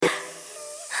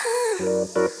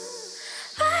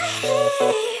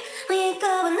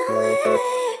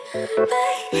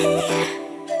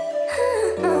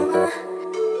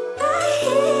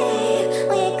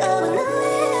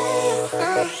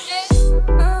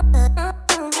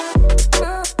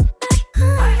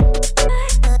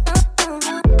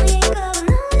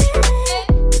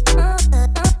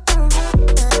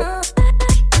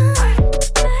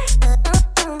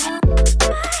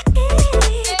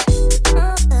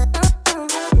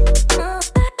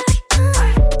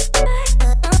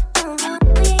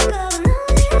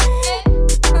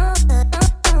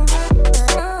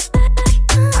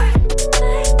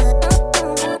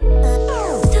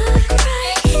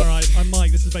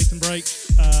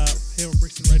Here on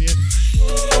Brixton Radio.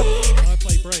 I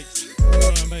play breaks,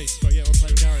 drum and bass, but yeah, we're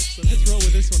playing garage. So let's roll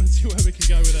with this one and see where we can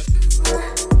go with it.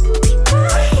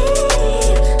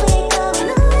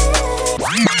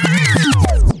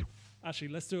 Actually,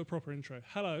 let's do a proper intro.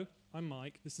 Hello, I'm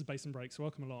Mike. This is Bass and Breaks.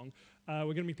 Welcome along. We're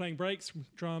going to be playing breaks,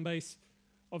 drum and bass,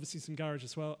 obviously some garage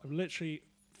as well. Literally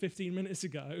 15 minutes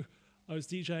ago, I was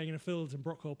DJing in a field in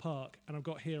Brockwell Park, and I've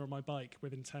got here on my bike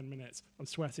within 10 minutes. I'm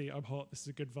sweaty, I'm hot, this is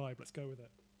a good vibe, let's go with it.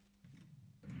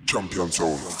 Champion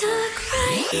Zone. Stuck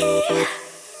right here,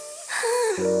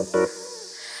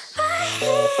 right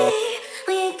here,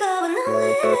 we ain't going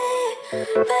nowhere,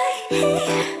 right here,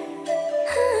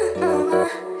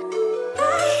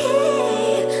 right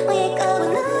here, we ain't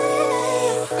going nowhere.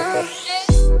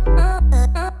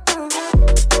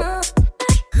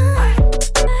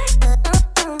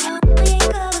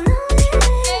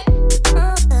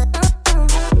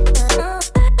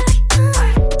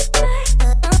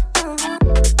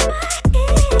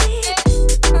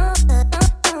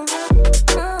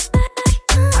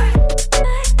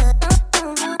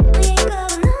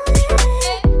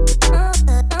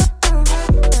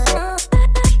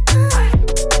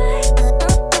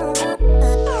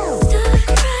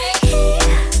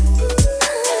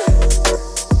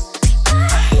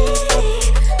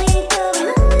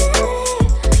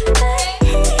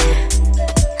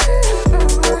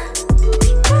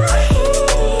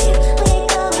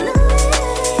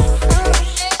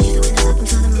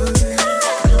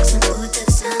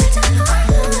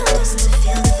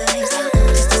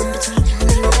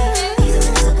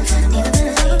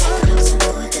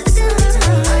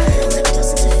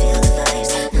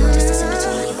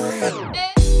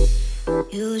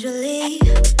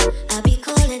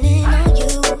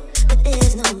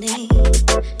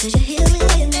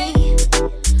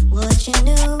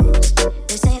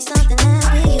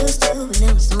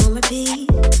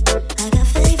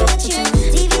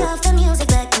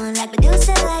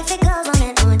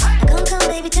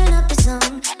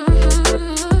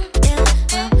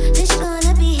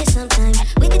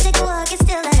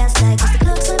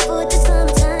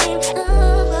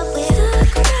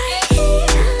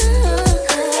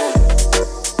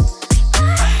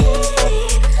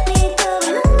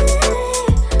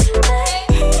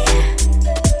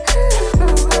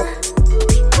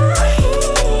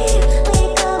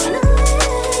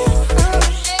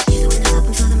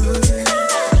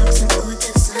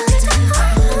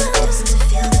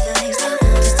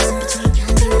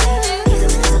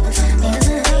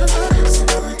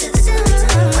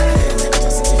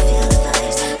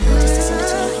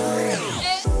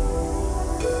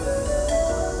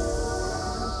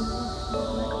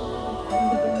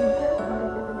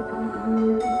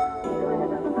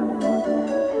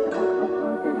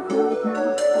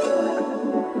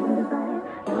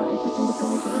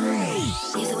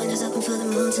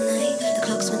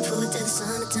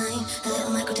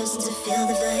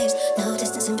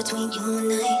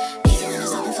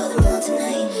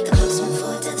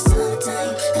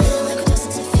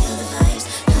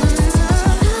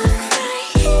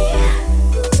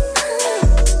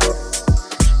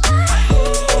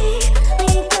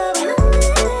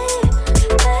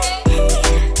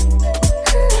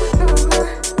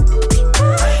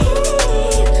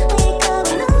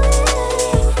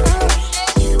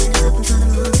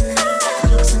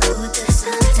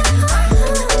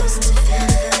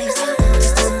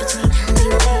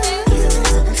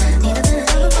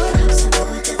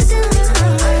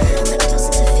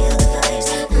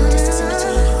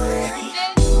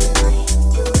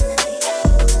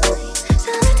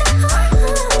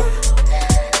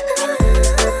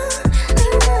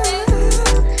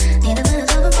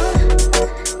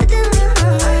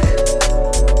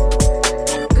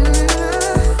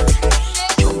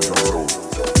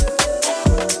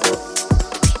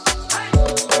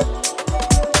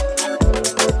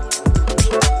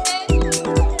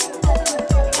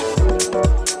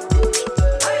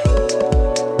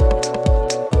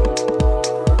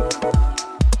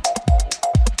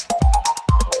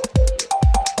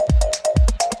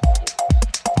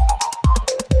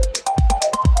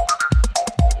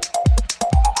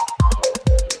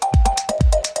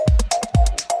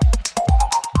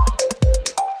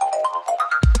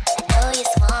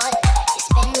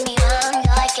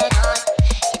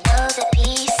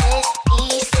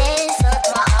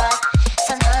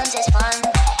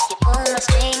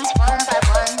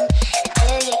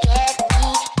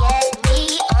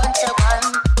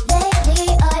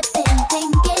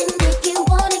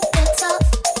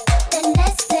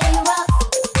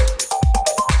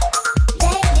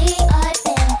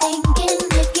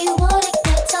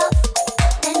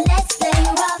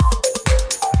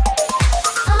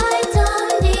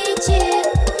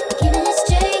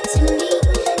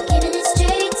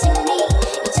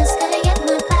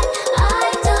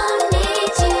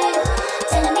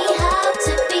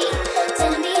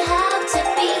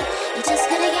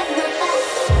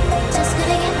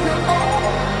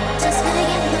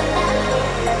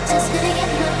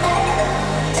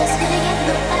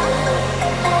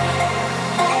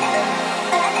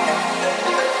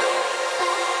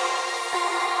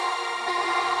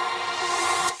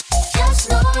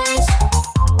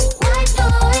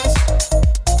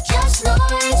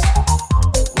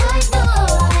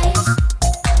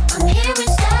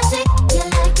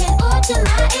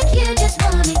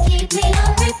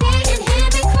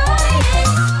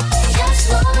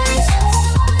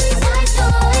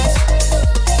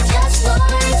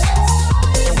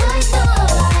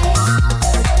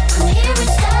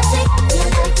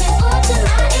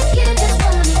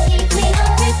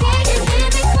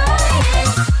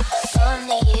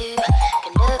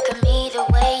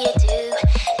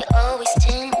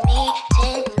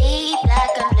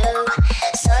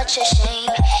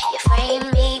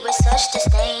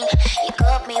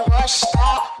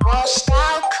 washed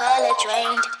out, color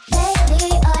drained.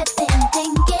 Lately I've been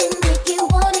thinking, if you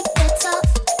wanna get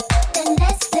tough, then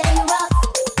let's play rough.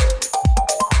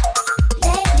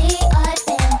 Lately I've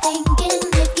been thinking,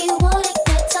 if you wanna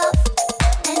get tough,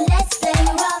 then let's play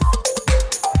rough.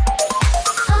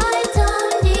 I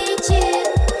don't need you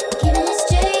giving it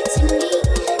straight to me,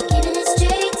 giving it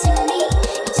straight to me.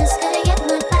 You just gotta get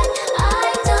my back.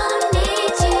 I don't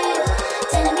need you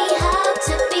telling me how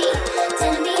to be,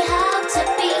 telling me how to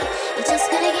be. You just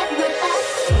gotta get my back,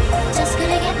 just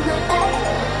gotta get my back,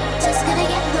 just gotta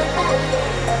get my back,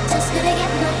 just gotta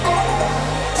get my back,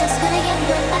 just gotta get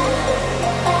my back,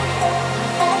 back,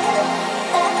 back,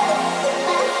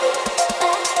 back,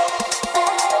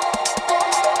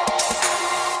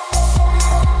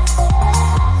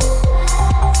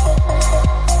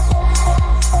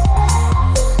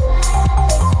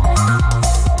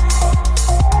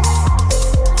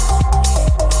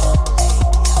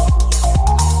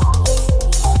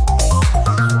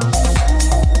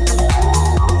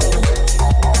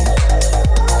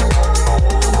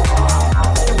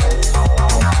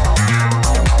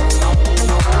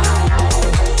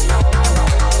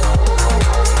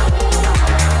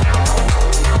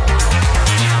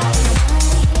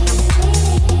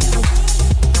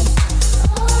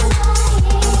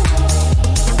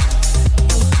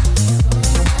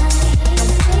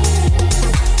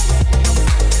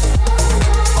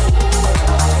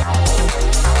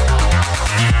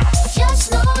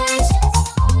 just noise,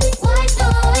 white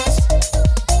noise,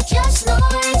 just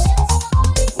noise,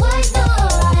 white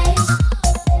noise.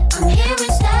 I'm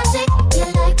hearing static, you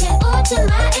like it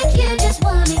automatic. You just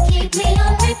wanna keep me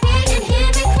on repeat and hear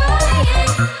me crying.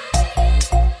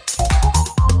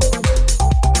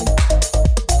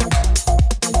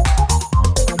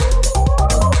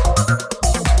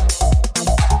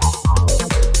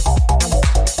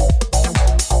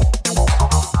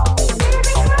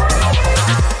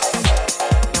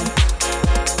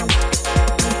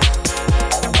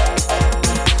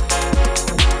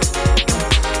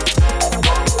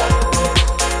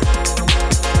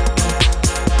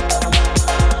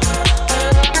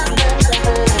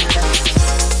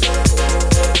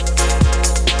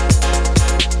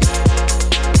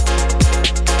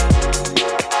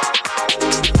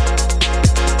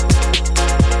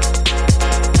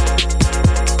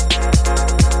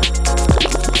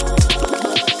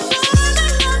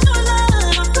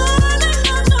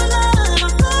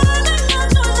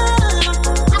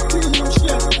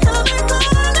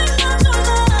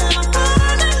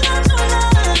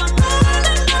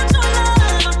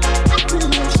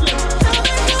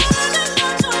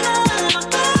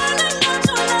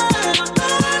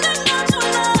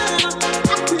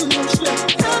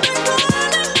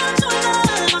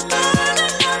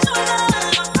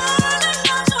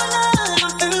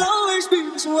 Always be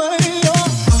this way.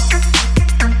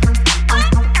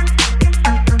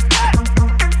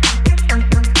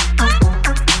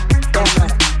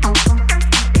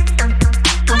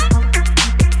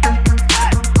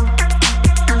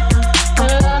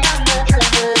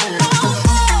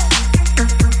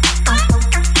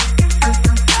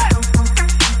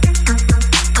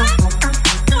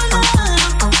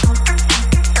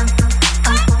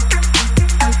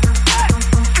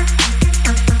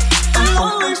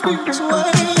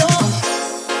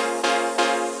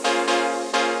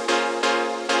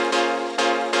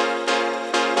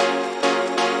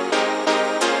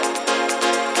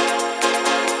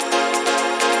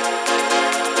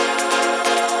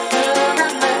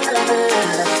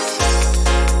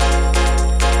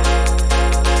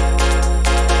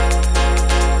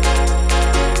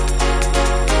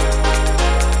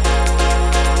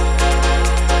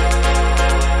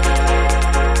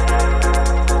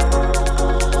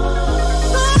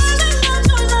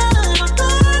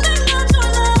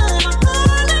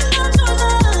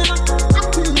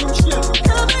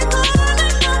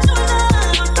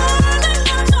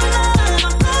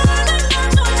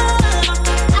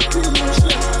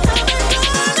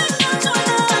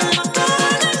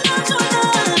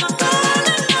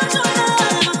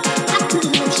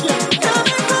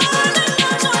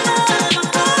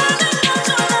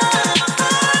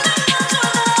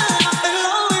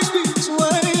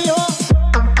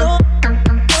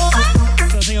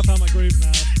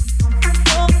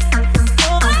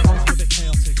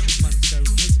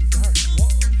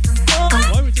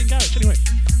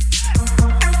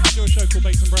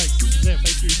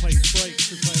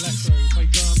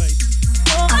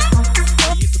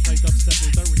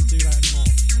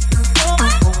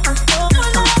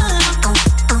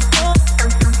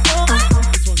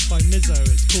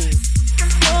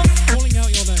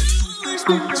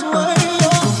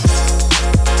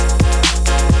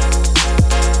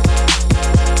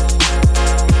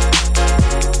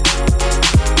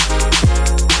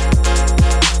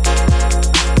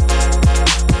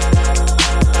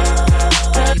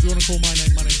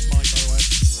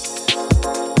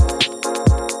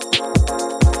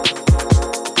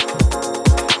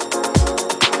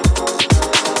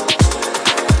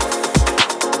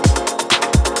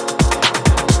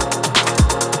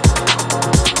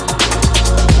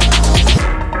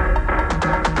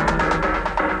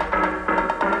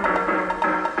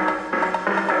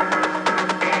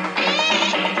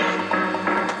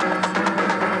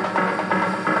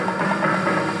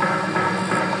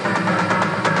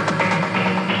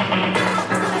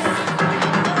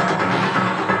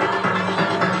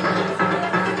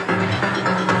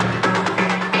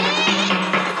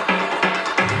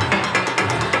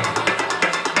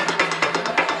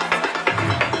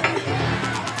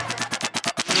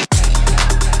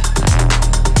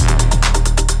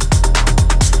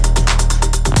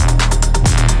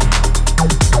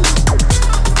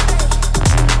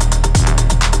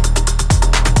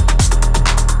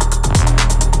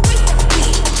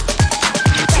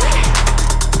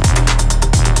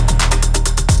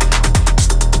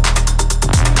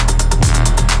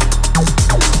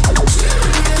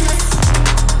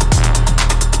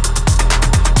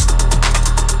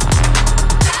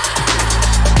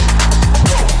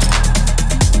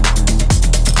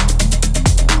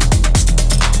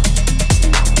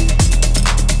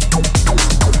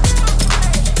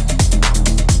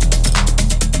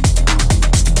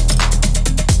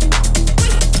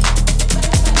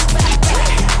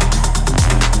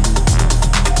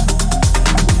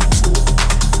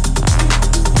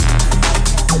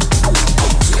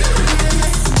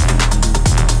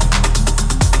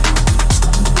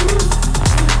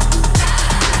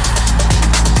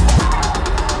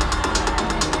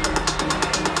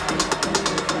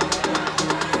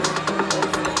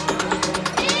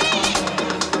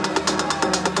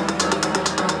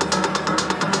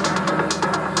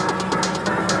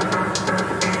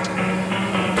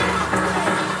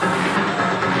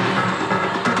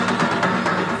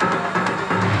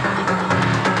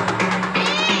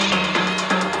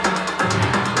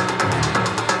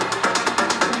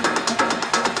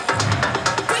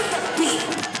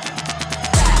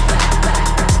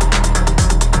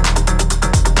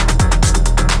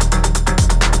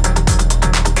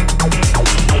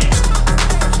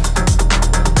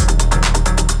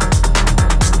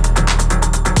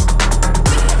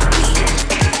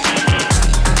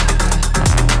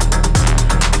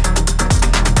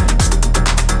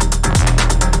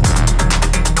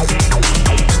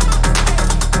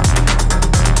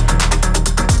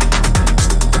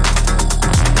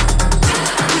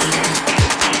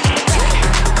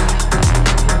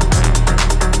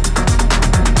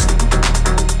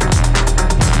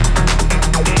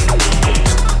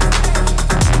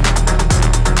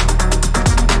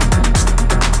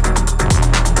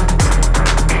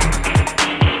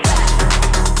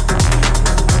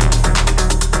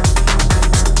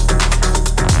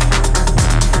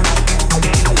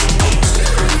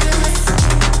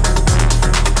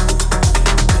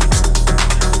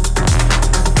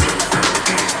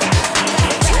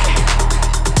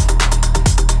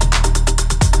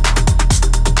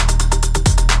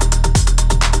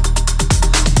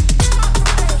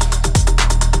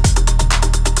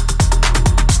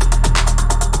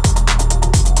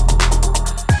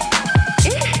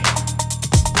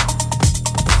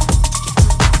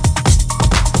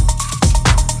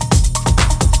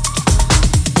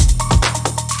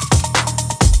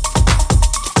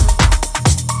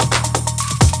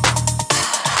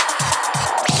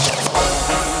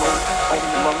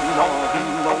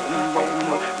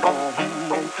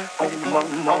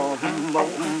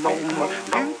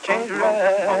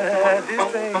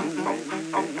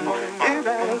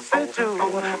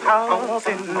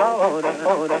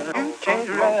 You can't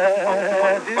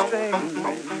ride this train.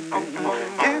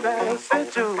 You better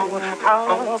set your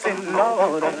house in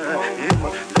order.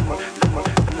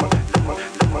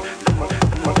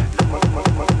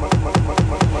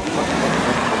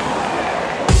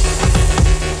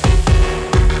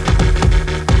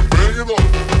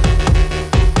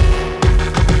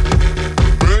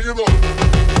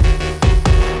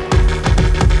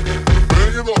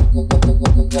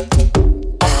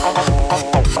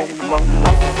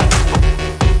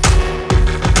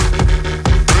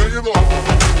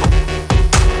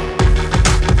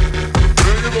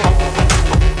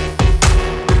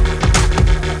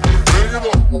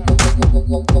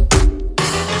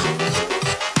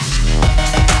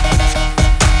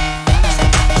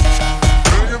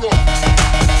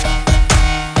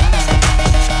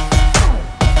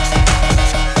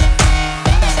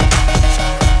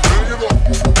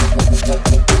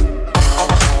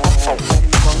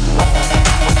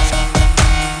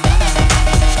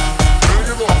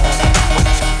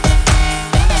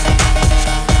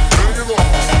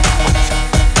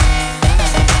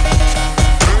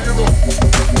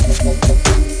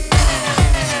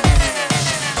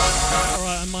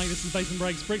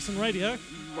 Brixton Radio,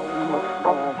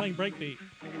 playing breakbeat.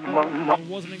 I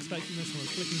wasn't expecting this one. I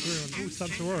was flicking through and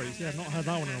Santoris. Yeah, I've not heard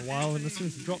that one in a while. And as soon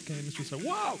as the drop came, it's just like,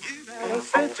 wow!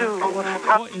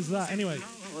 What is that? Anyway,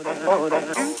 the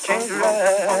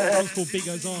song's called Beat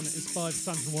Goes On. It's by the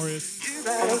Santon Warriors.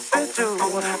 One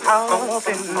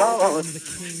of the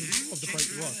kings of the break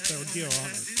was. They're a gear,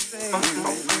 aren't they?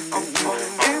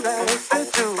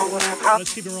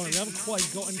 Let's keep it rolling. We haven't quite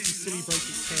got into silly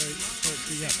breakbeat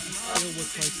territory yet, but I feel we're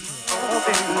close to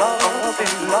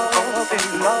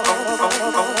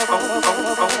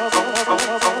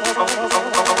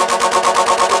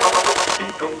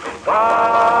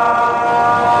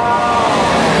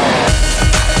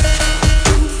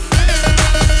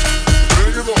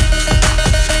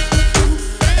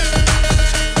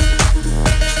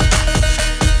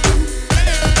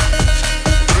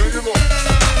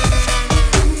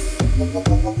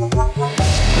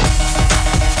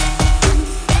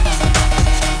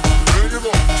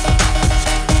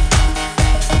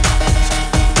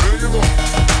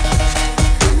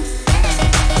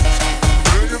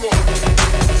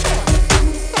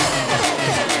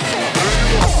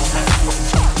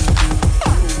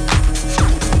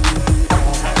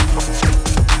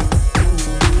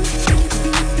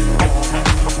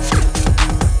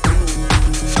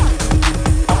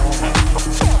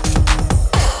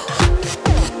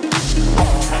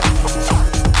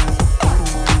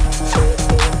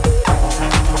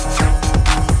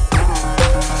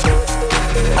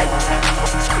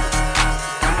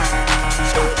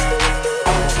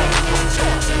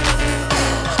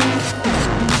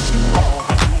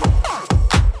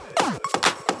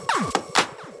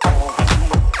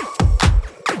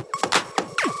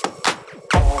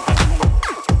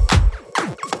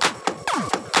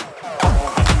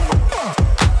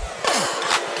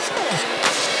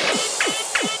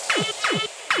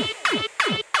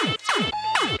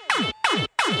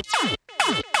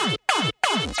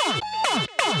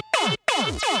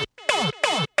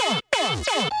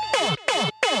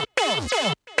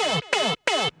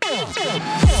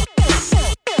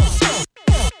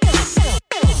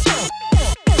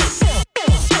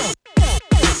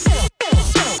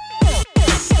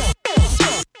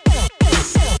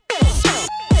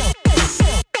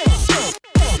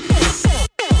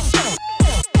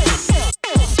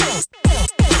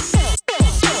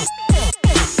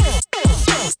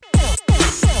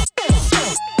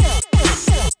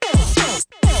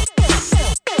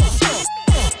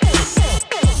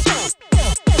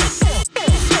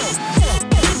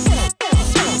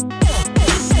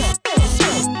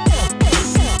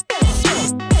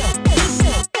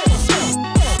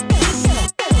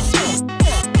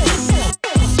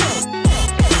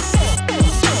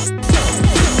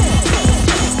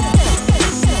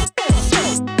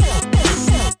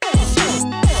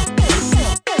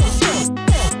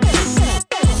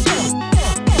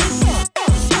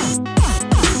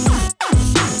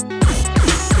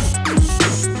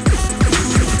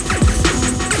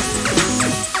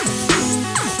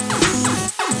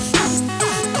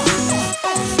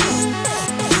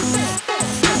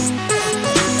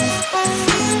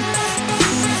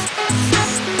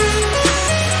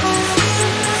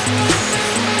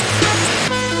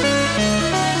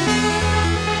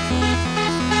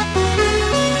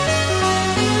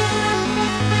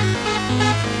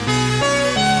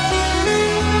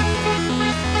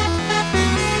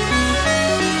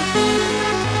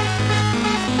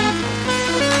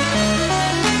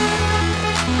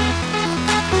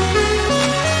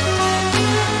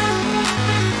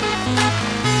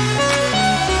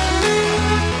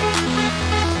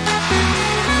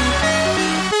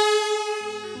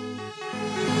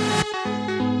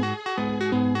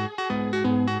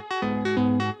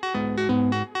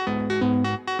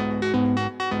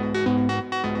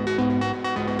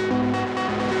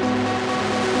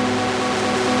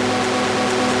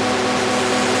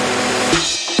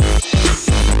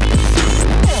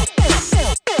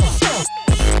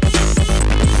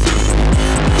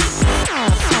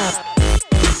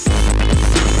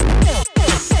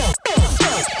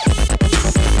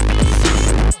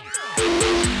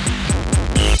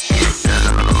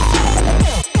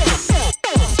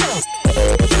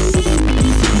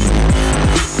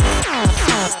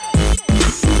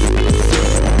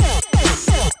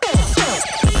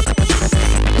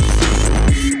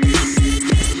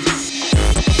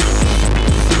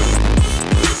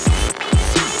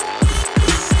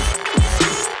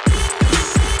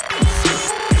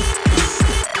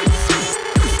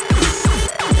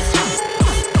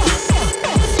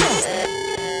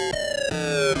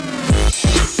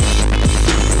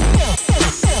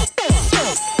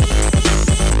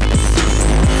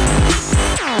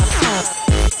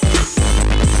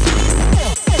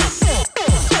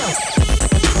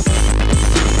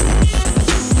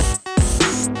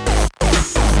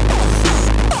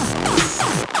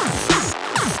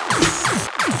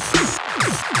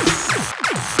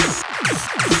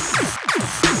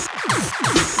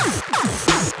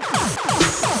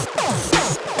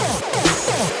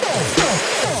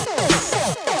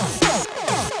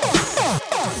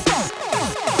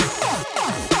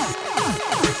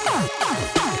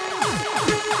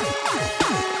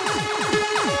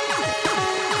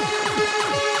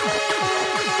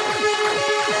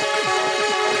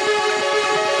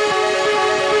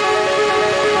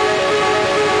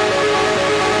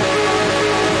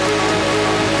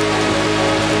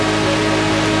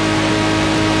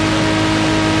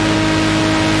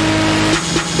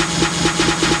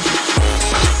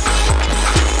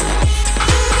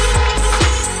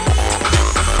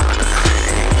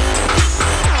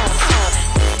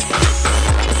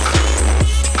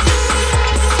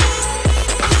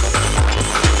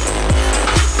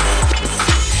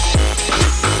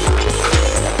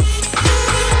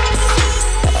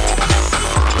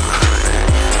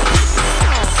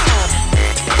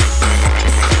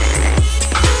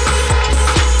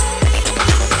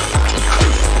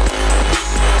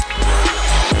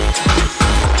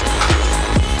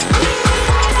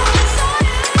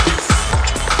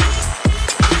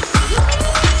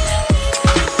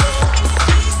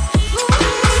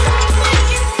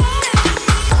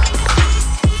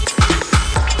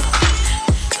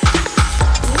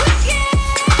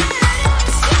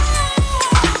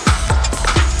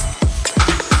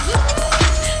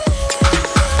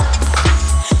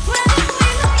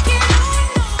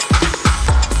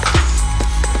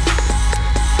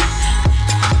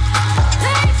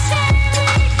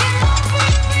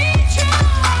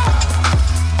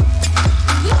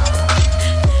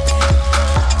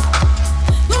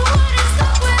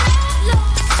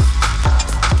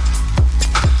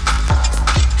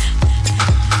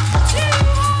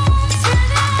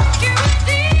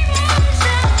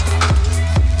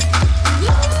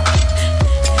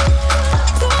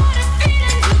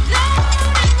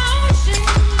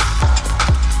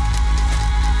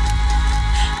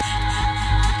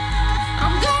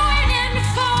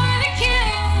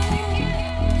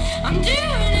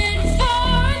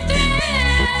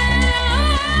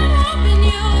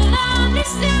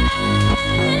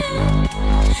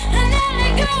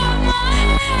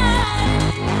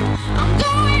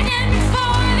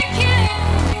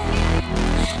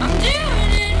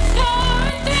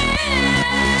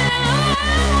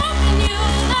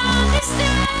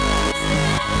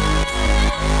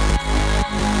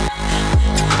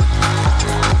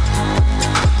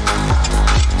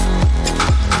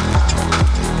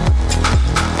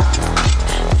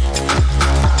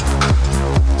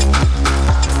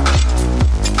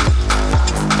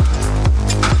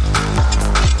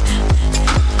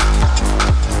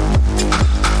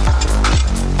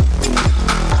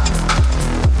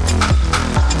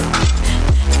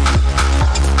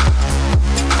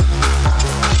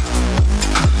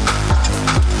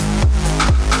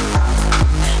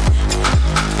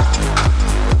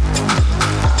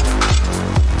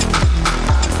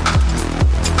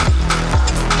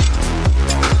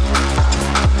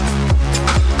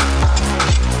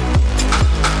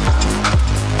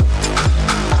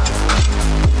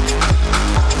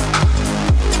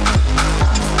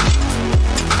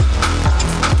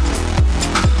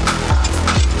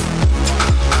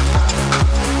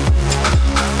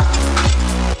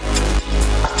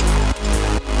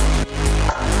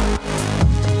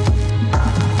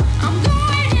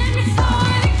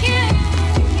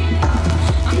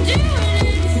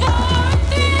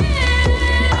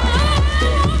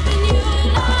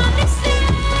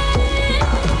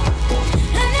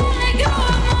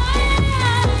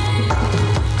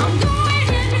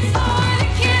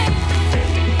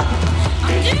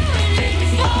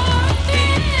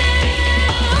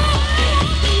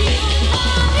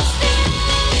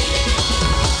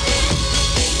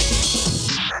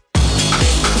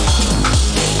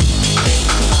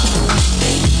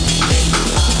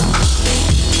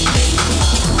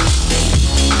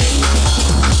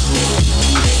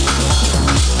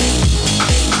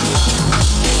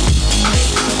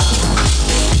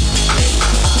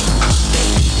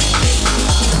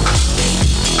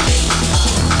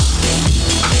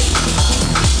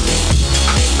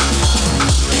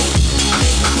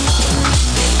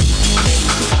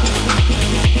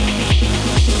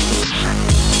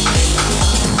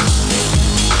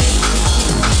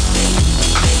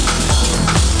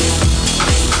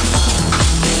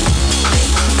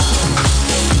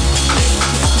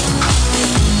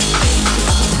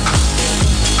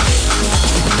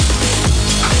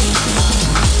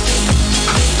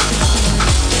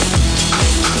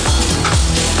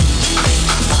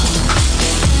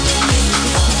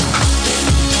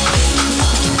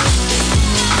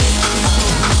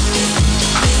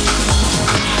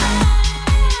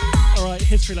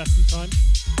history lesson time.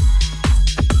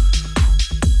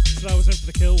 So that was In For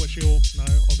The Kill, which you all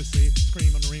know, obviously,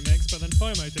 Scream on a remix, but then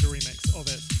FOMO did a remix of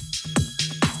it.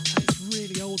 And it's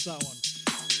really old, that one.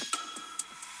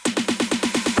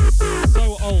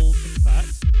 So old, in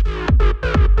fact,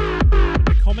 in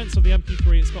the comments of the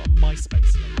MP3, it's got a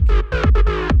MySpace link.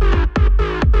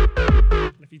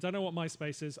 And if you don't know what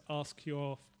MySpace is, ask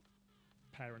your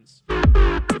parents.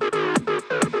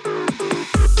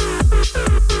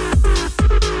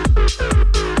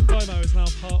 FOMO is now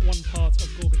one part of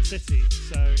Gorgon City,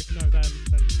 so if you know them,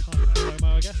 then you kind of know FOMO,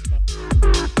 I guess. But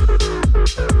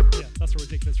yeah, that's a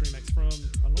ridiculous remix from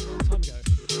a long, long time ago.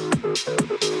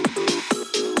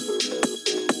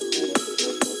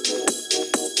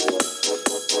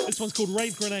 This one's called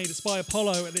Raid Grenade. It's by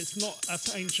Apollo, and it's not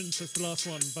as ancient as the last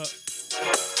one, but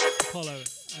Apollo,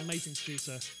 an amazing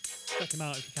producer. Check him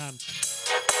out if you can.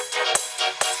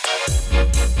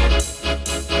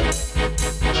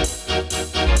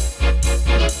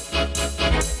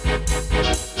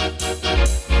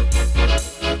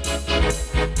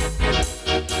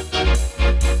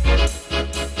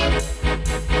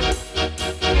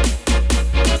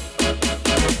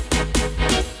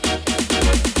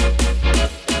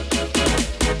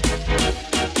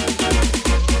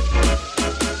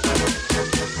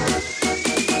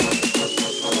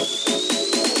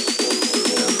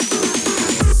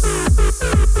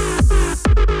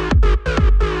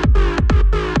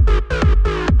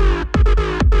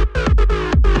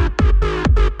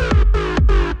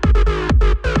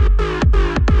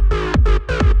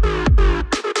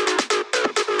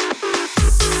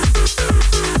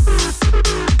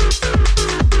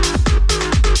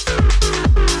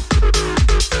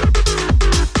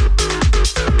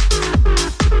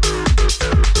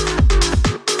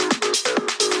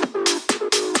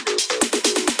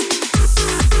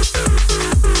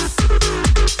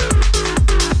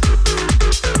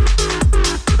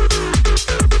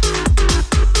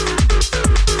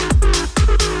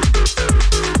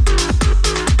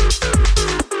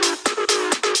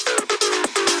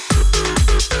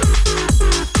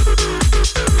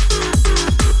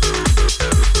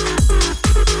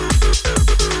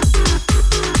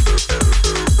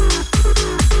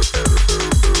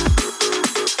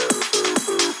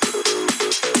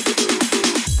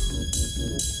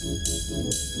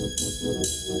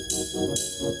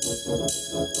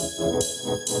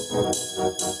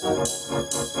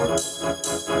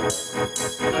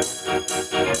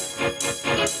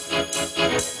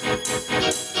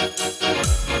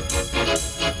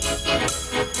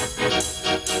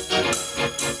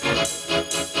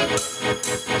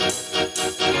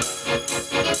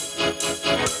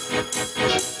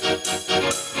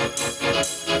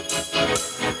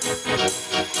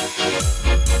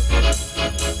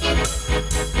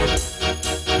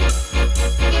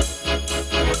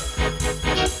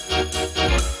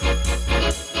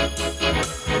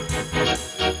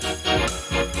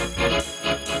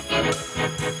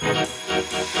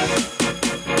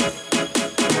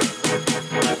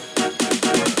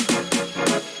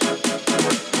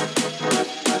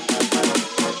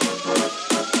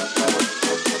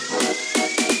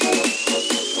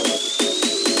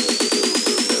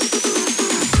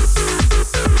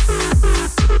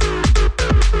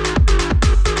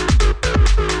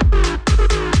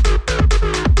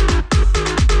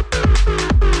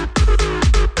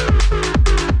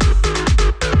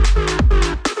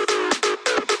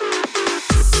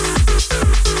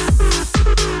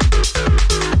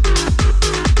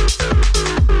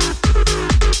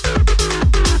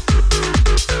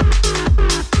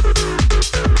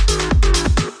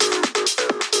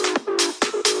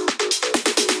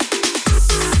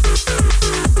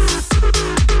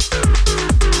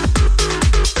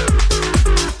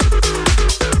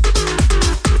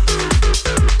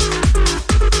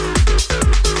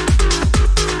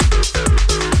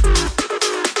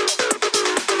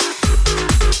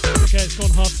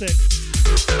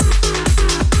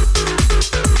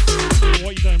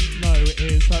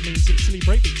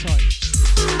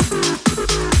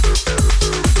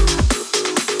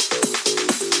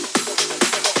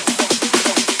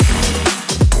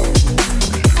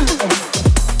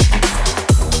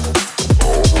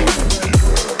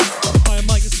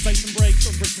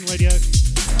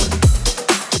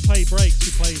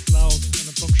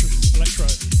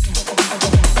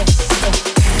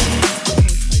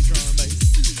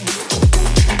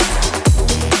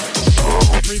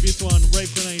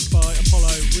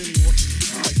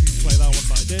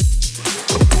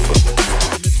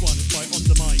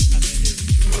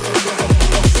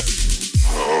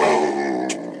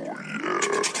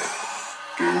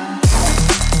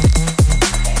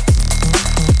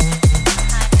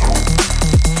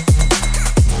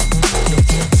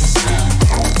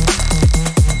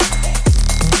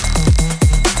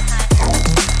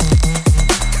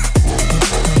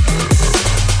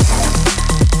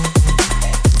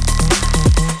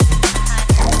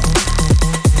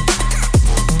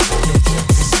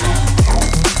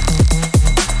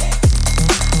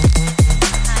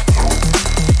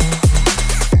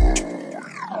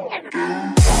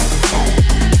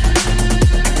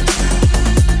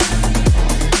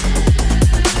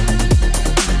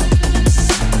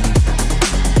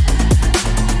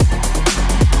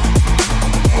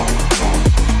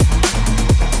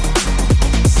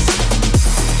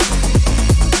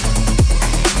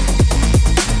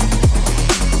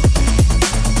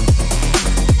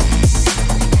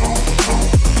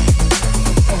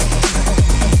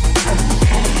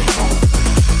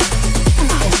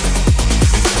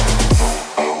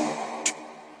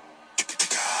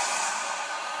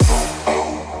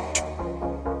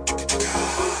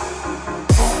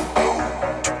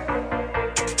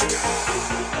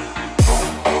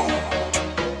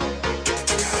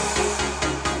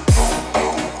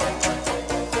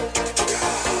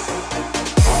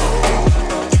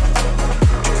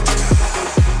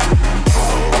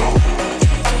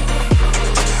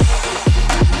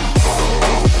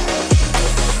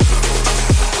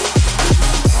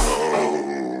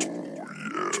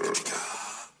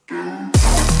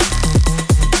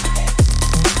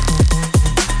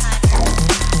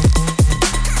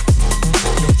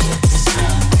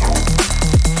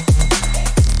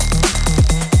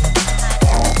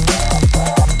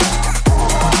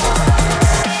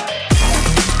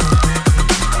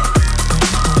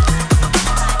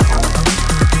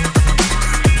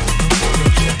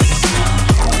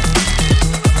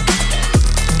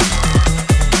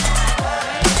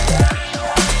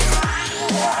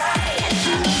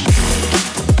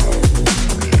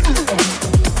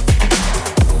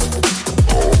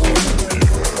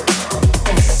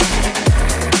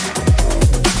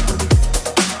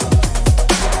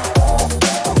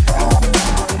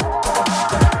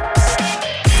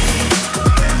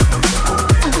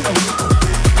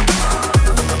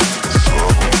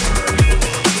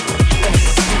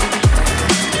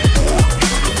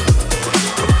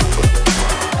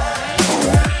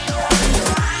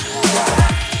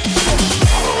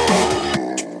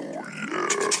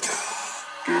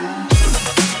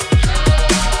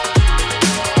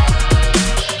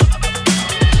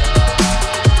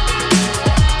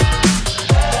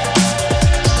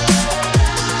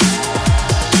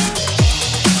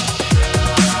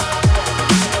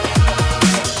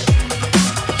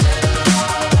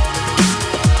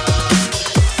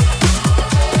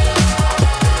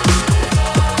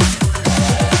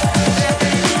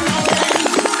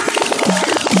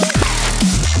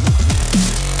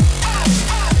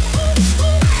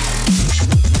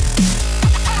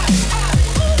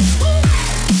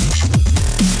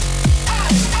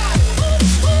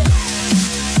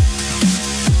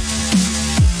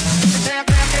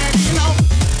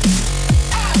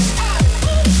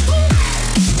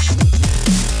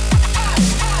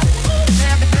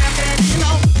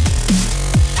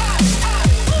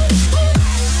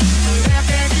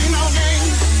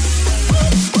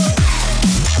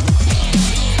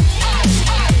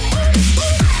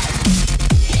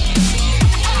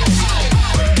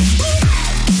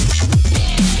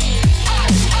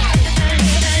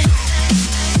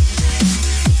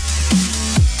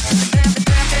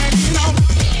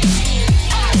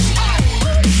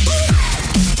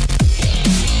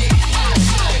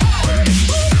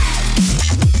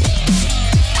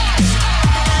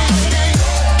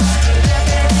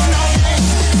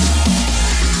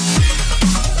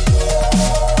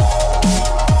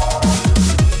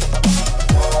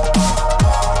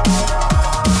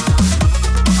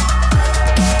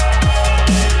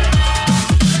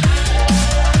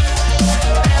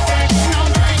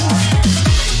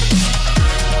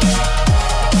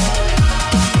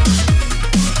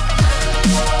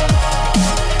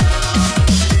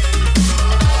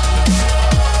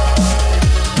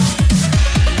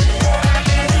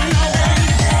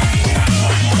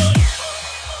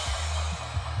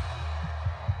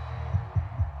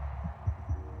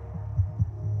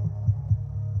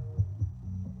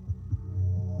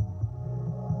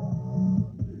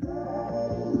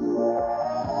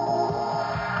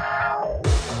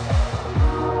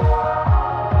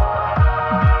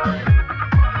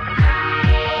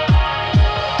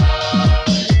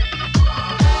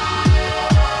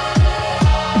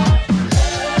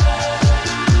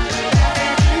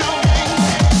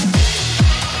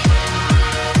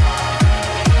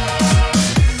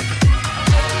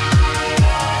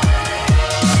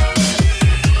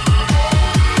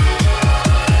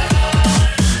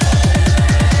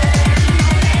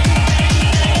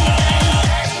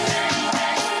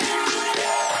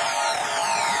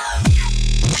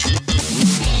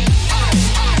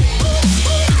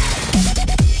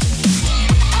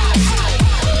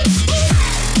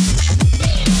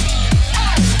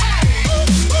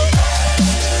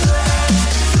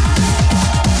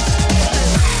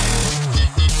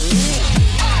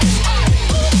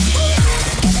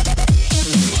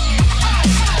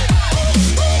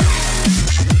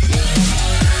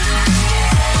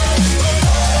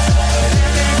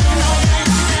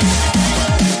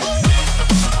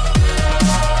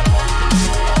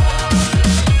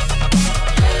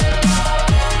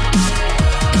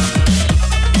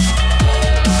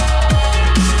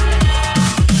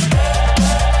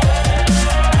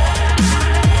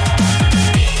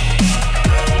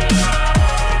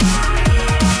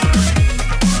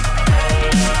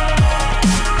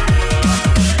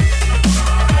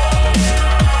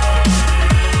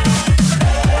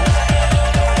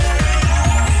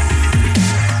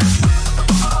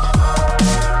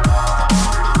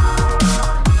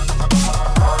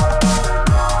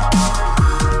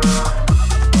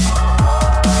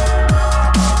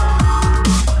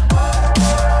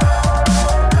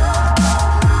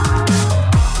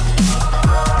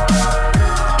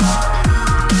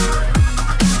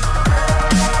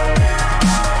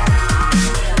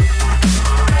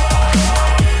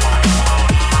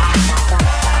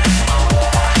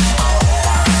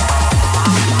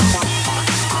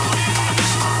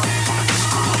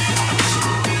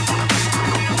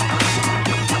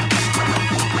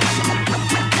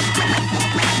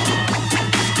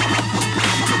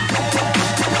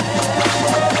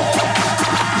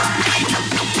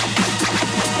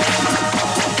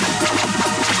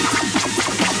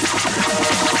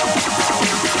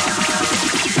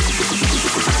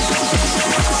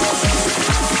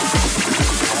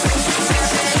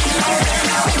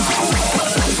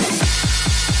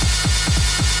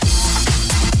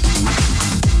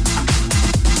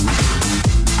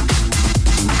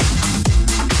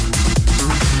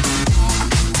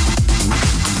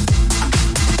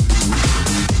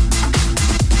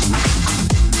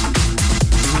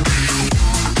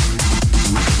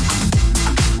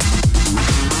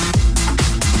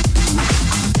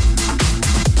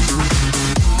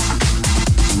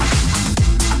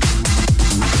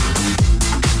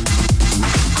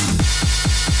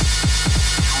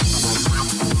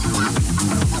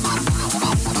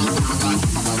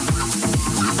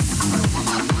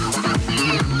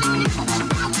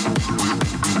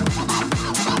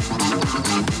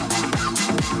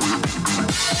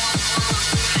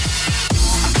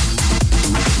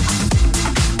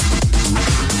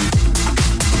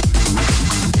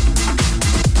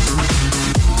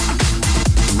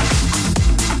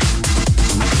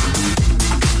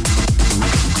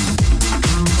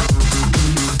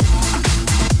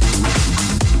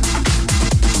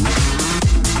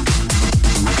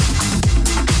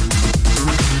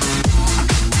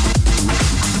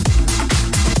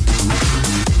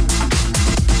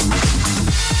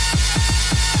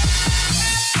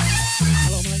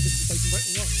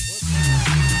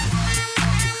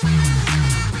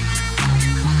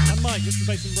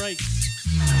 Space and Breaks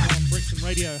on Brixton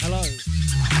Radio. Hello.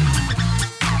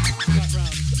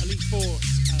 Backgrounds, Elite Force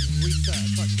and Reset, a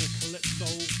track called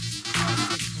Calypso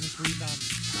on this revamp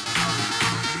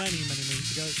many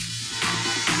moons ago. I'm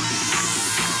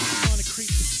trying to creep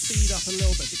the speed up a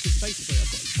little bit because basically I've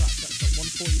got a track that's at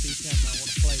 140 BPM that I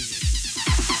want to play you.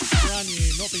 Brand new,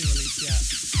 not been released yet.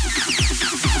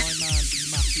 My man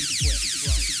Matthew Swift,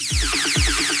 right.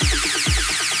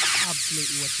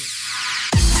 Absolutely wicked.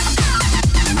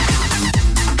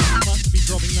 About to be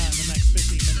dropping that in the next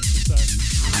 15 minutes or so.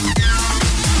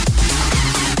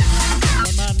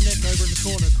 My man Nick over in the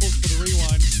corner calls for the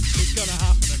rewind. It's gonna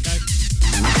happen, okay?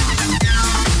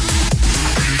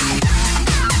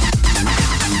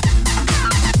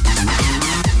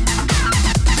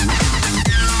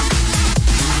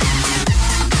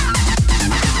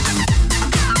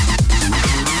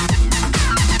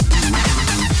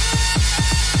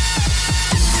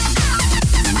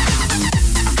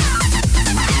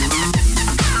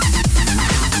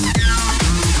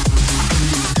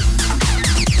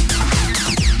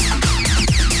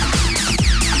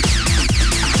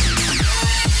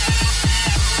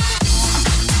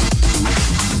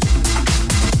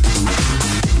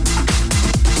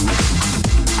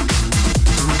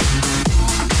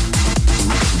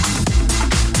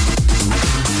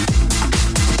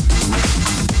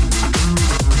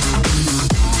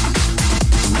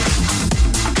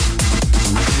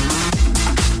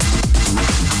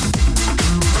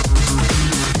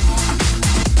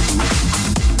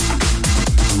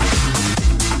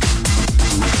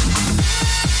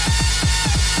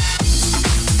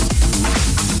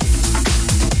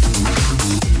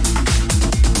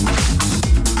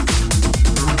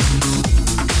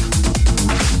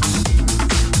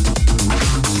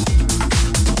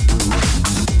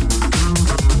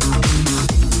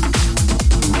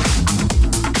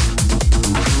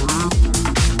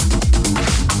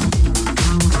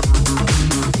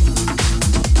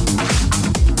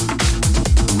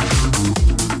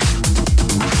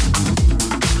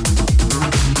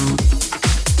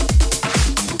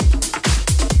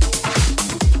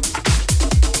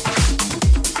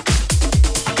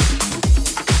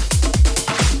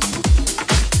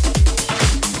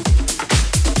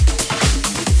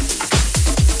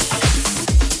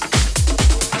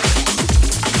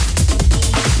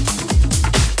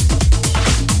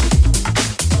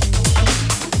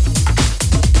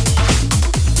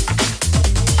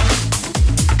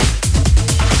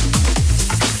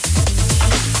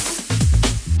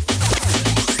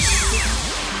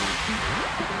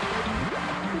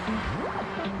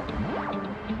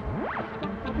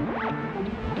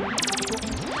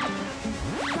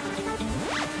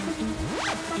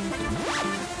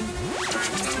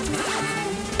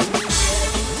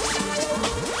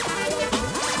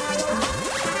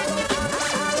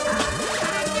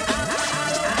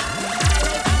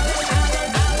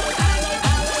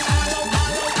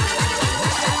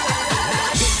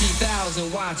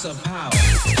 Of power.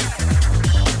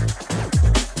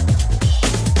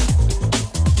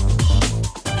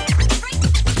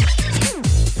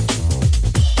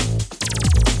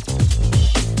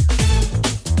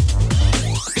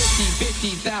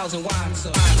 50,000 watts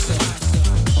of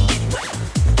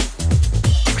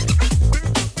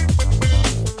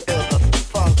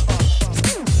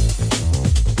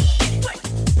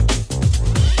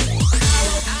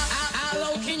how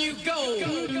low can you go?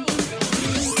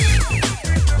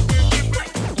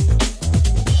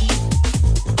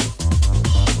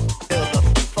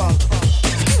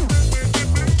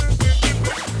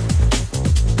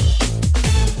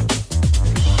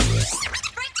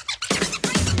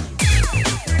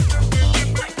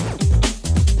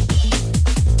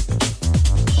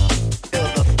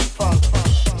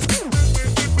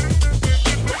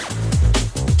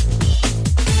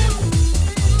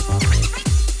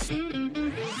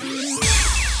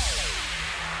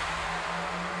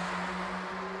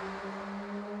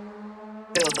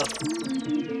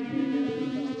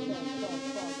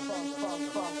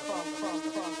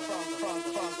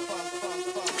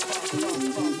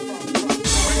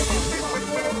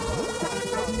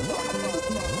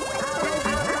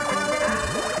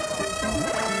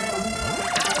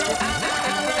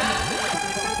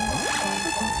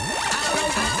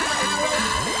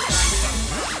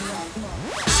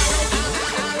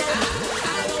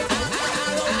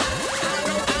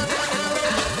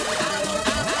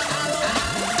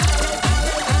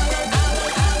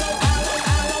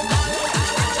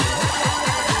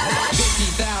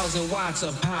 Watts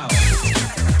of power.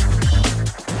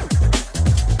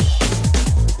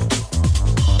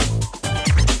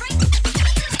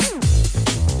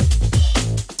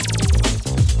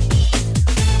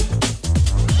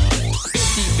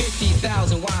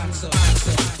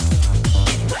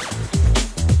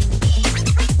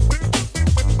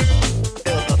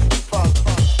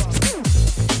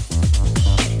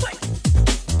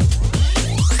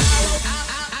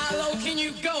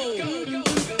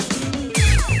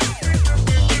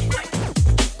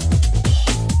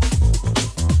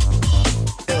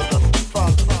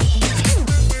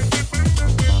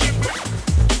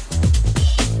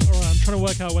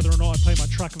 out whether or not I play my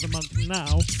track of the month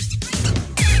now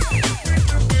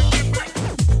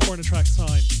or in a track's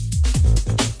time.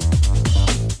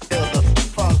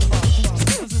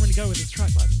 It doesn't really go with this track,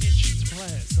 but I'm itching to play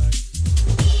it, so.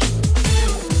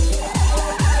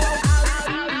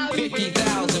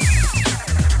 50,000.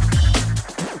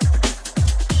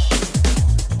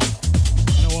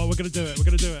 You know what? We're gonna do it. We're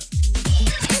gonna do it.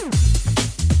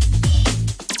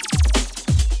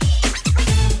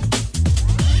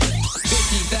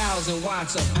 50,000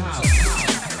 watts of power.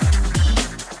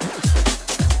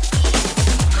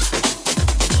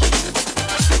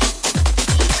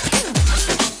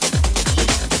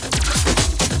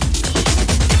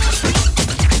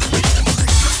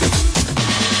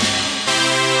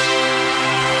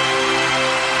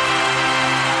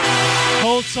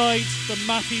 Hold tight, the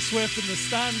Matty Swift and the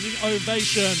standing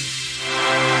ovation.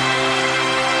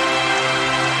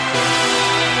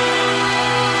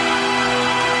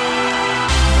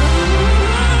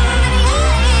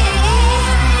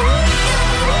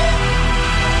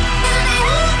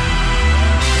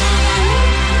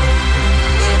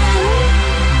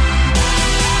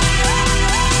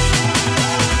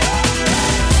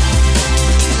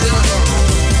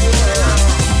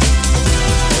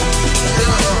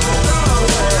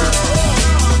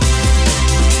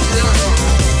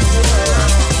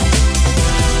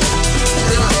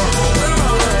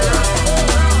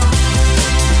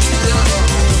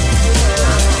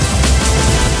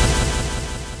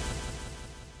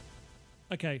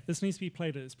 Okay, this needs to be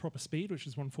played at its proper speed, which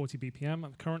is 140 BPM.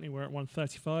 And currently we're at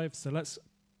 135, so let's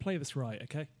play this right,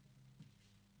 okay?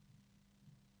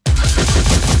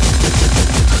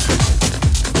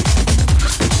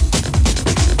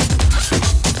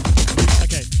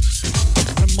 Okay,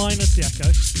 so minus the echo.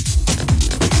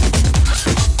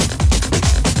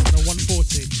 And a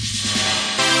 140.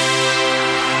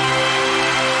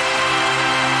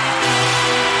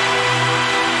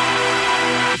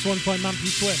 This one's by Mampy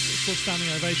Swift. It's called Standing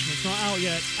Ovation. It's not out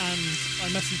yet, and I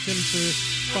messaged him to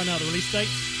find out the release date.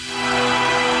 He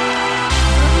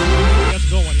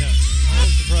hasn't got one yet. I want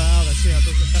to throw it out there, see how it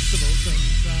does at festivals,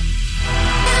 and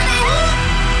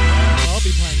I'll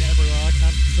be playing it everywhere I can,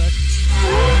 so.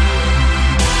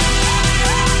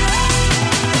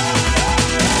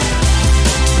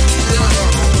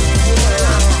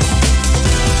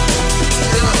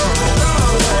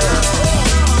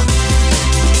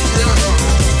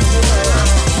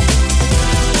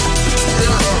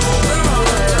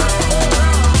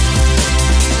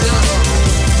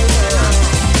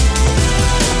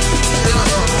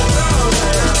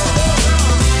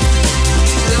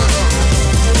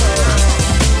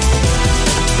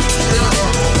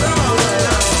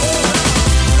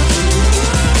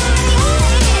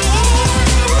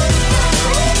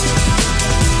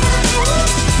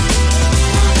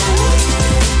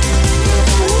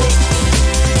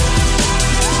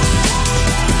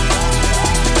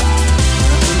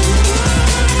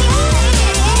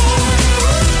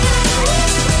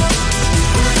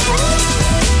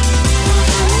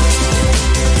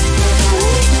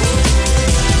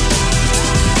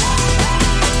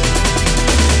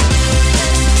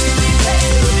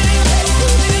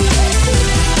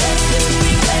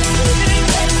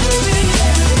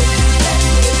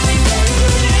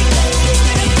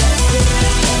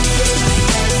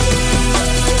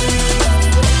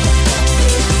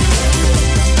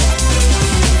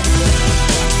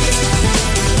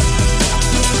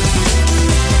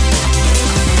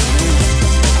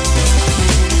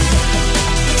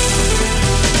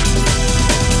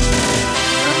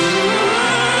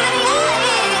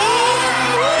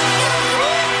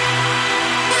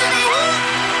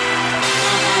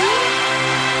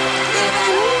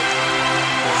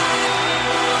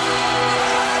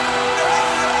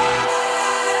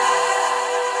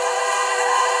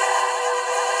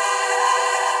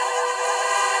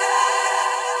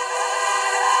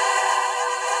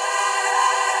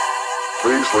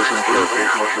 Please listen carefully.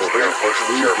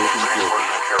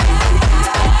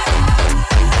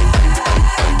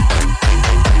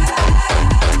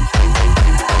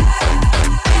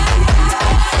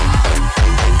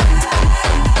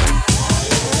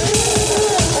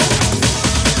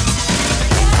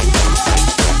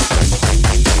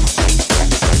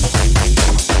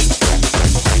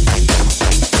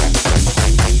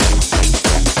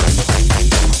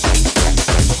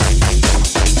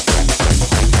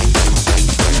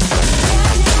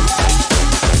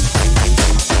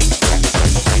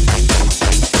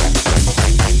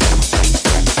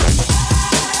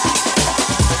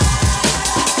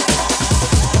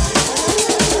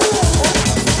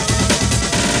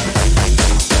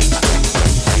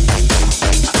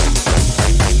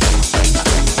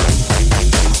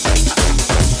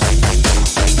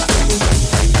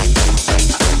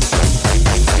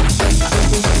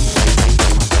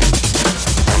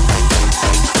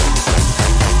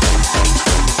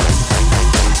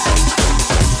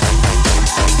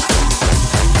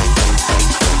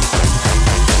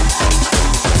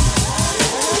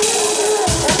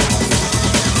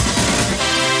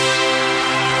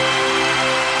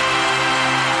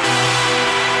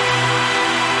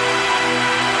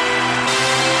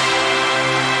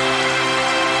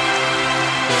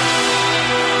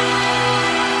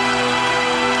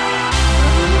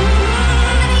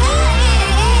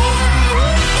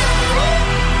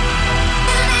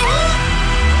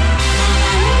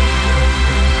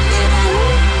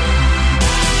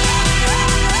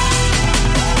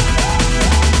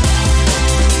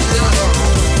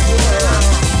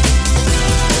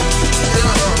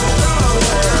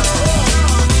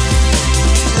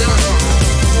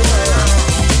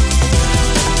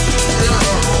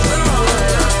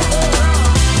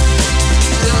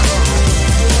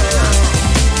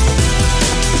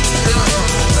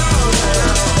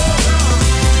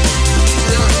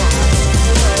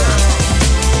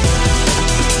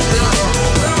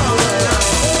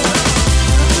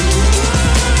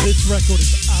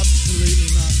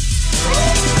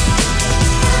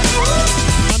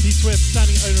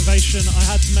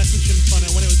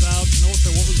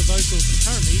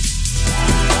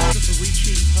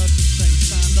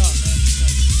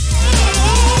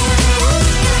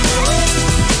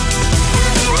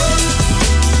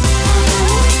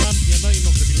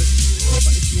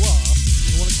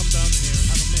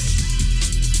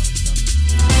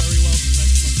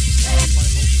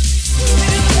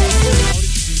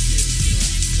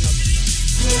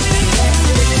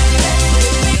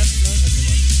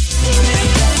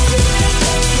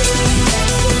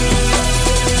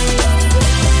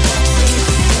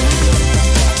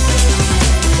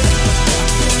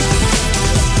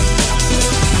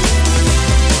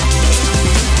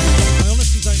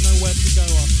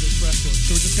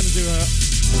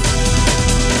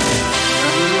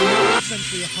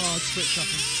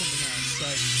 something else. So.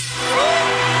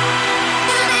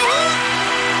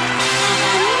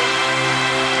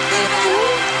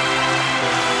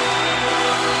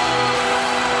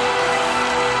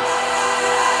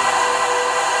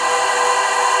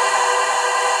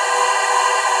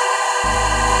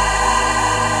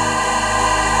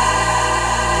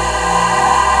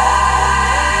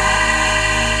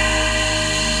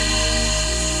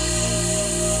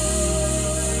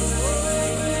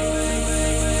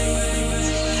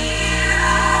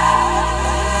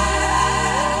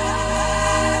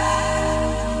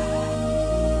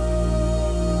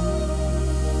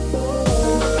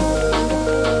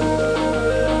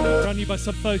 By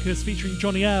Subfocus featuring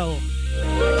Johnny L.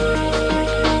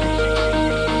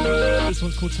 This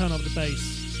one's called Turn Up the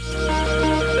Bass.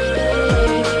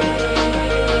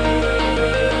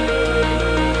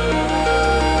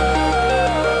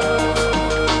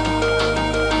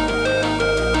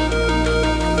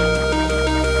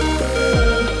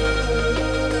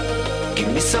 Give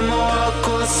me some more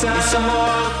hardcore sound, some more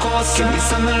hardcore sound. Give me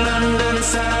some London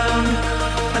sound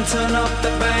and turn up the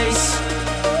bass.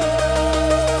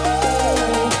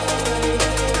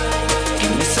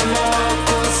 Some more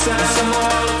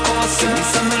hardcore, give me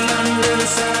some London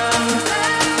sound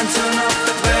and turn up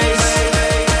the bass.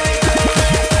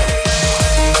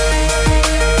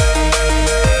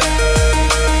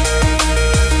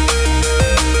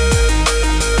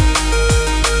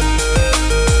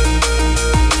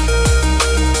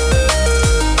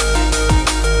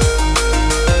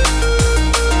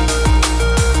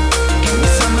 Give me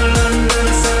some London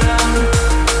sound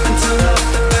and turn up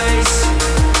the bass.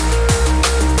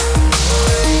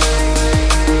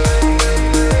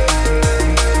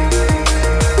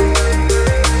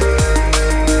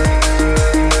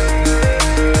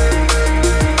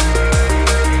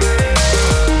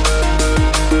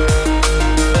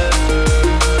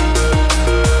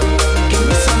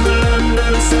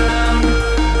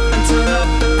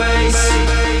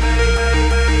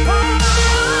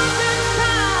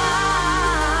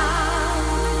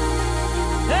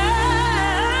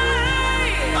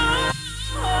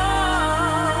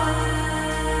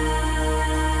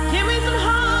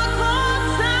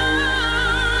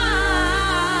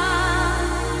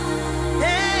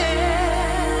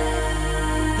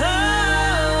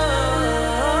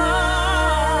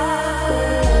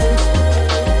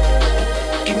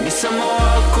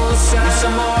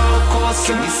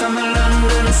 Give me some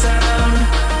London sound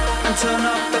and turn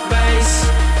up the bass.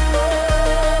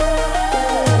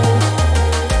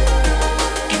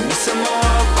 Give me some more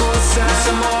hardcore sound,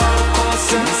 some more hardcore.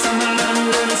 Give me some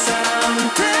London sound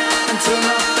and turn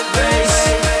up the bass.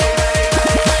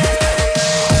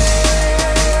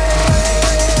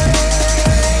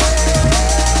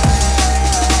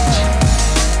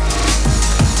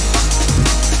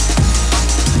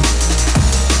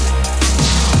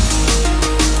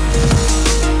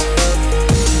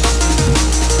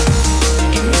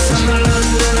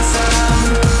 London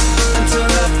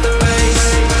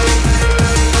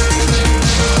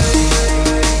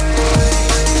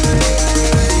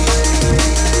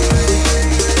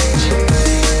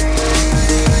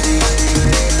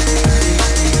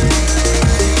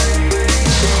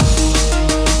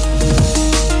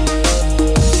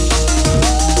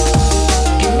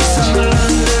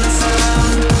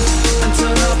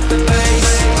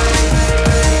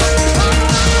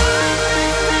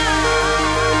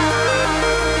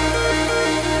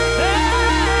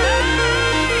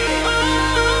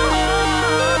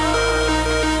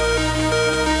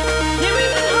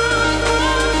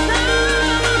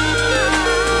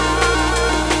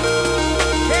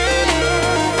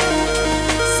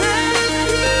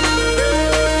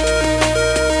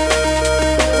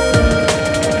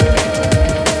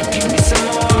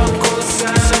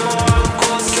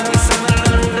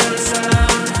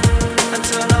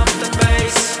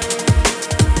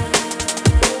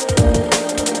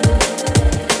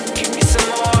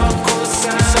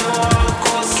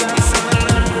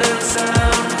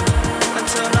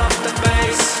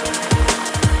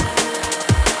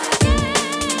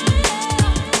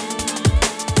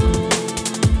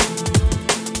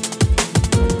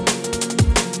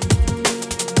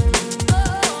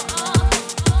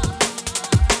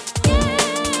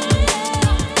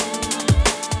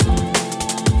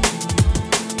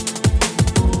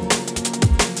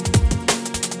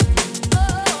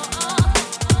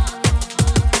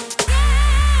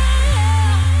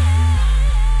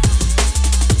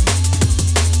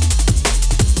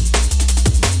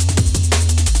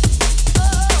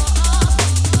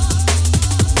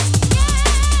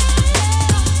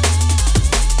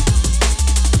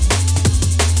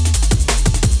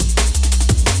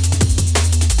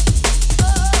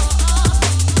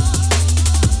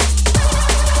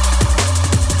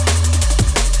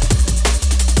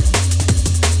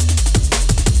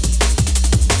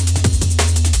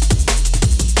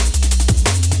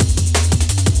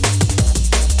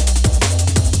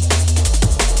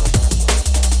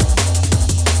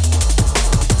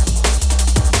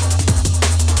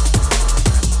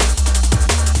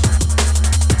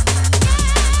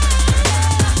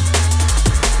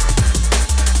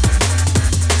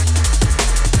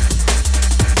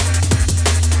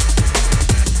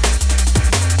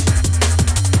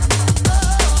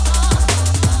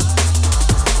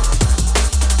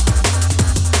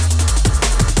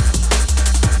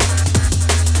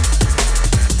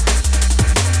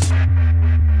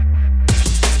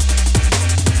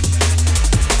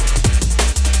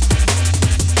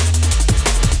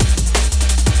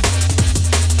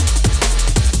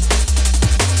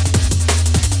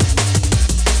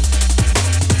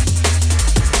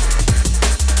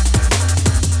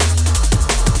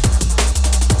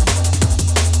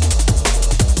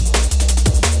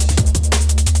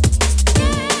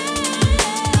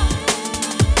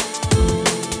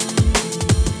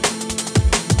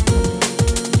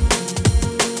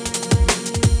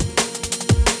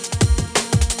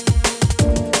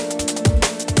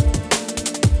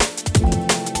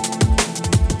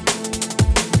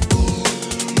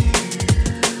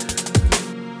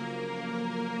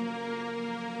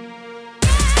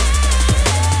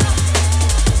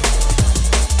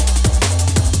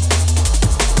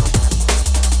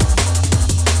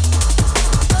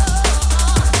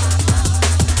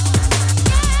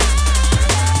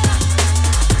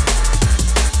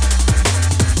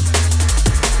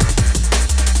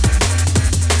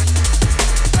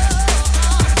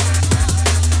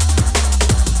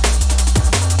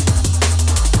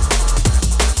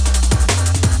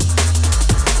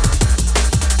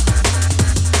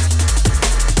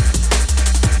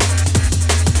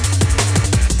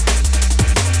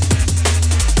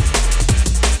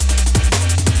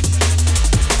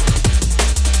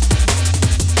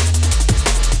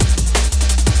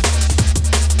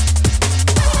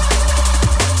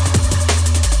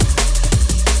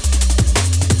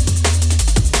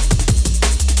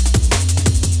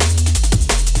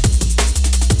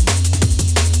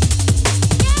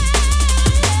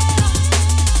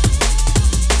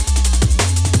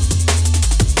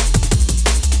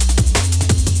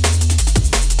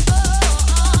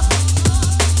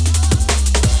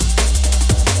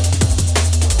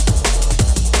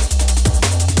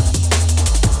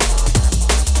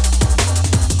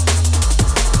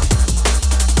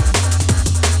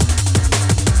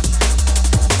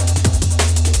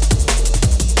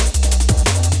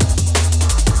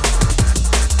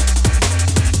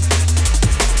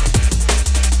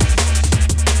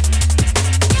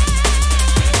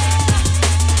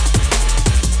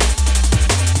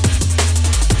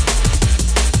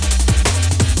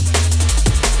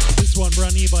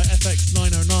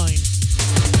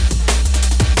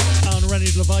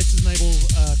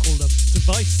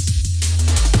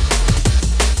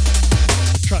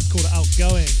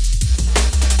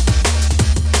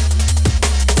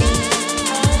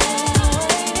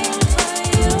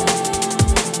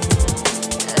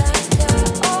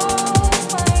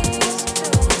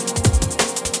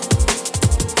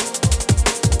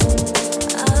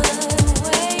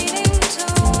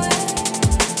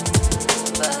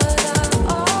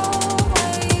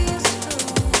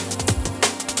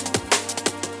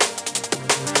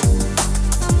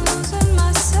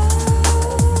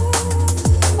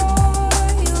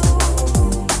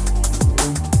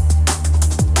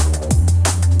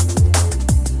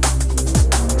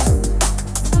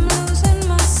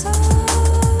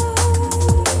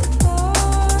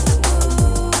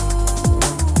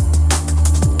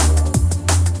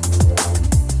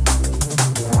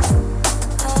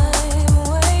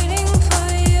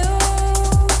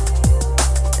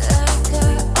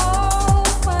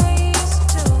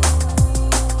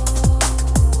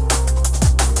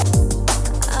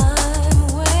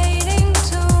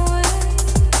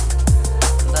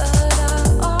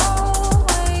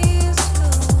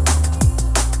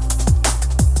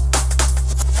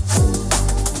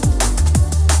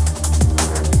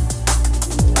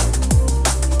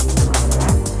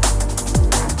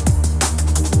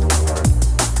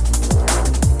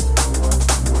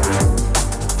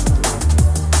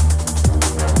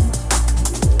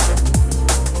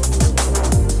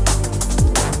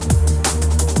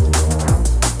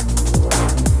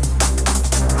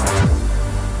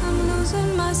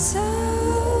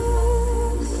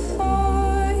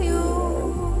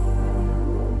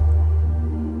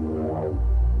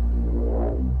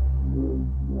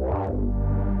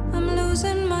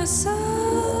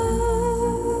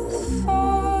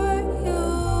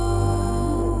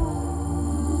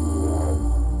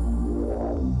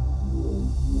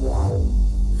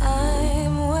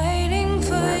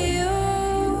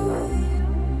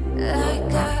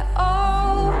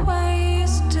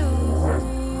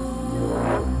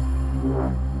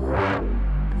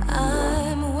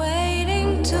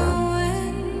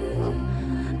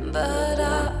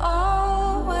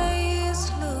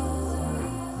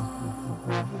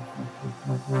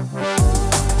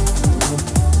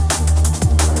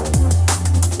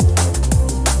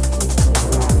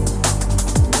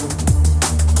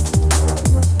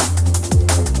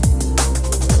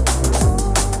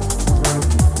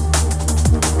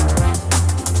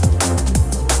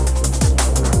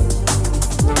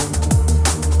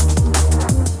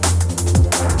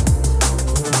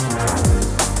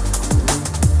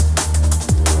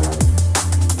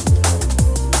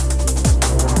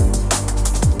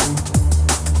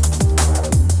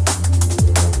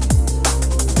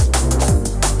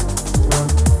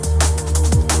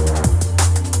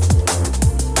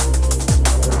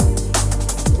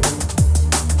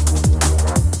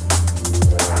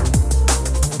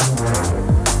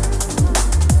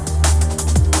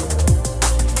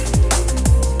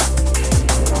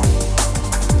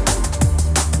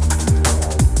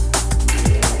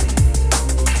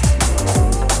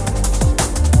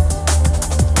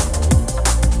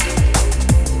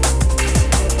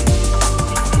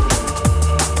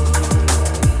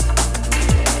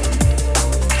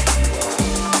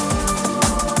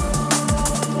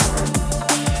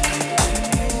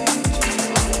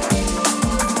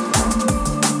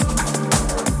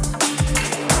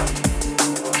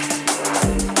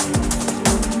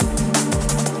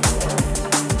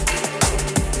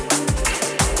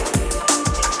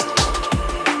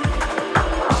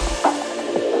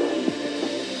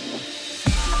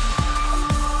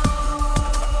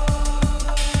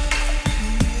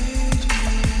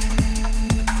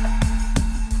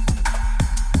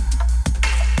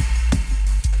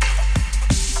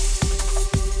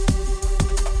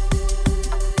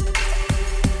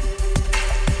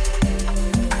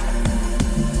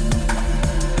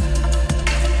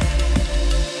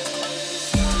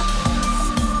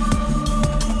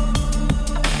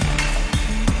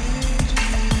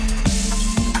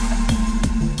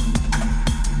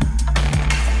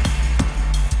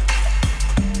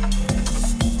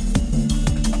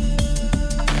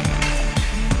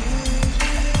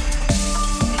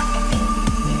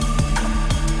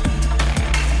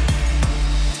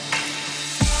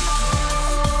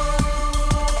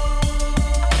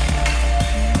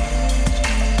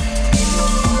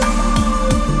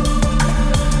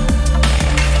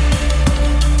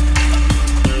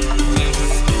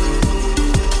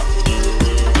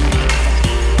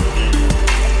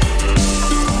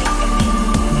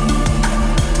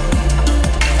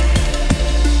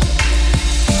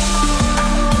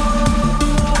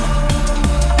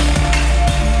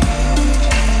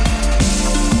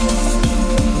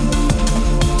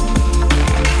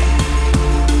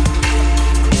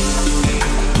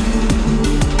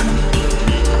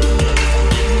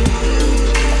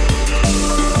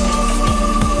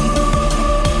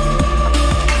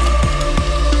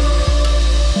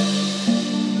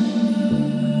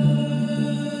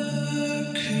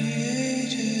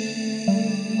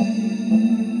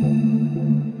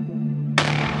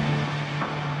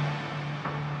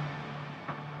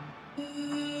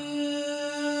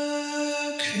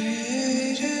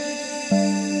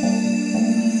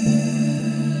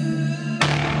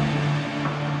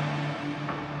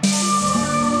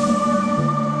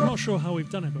sure how we've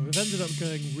done it, but we've ended up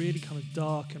going really kind of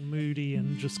dark and moody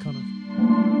and just kind of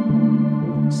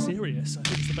serious. I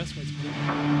think it's the best way to put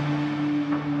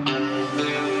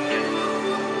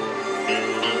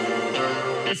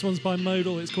it. This one's by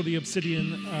Modal. It's called the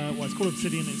Obsidian. It's called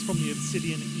Obsidian. It's from the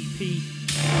Obsidian EP.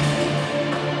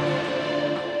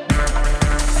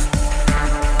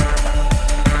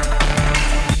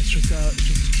 Just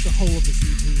the whole of this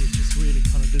EP is just really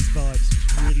kind of this vibe. It's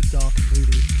just really dark and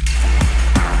moody.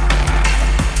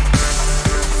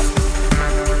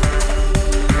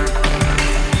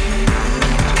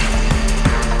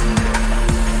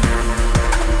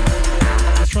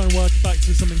 Let's try and work back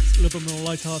to something a little bit more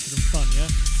light-hearted and fun, yeah?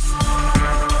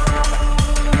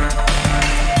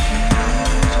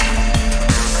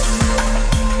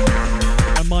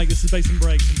 I'm Mike, this is Bass and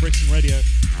Breaks on Brixton Radio.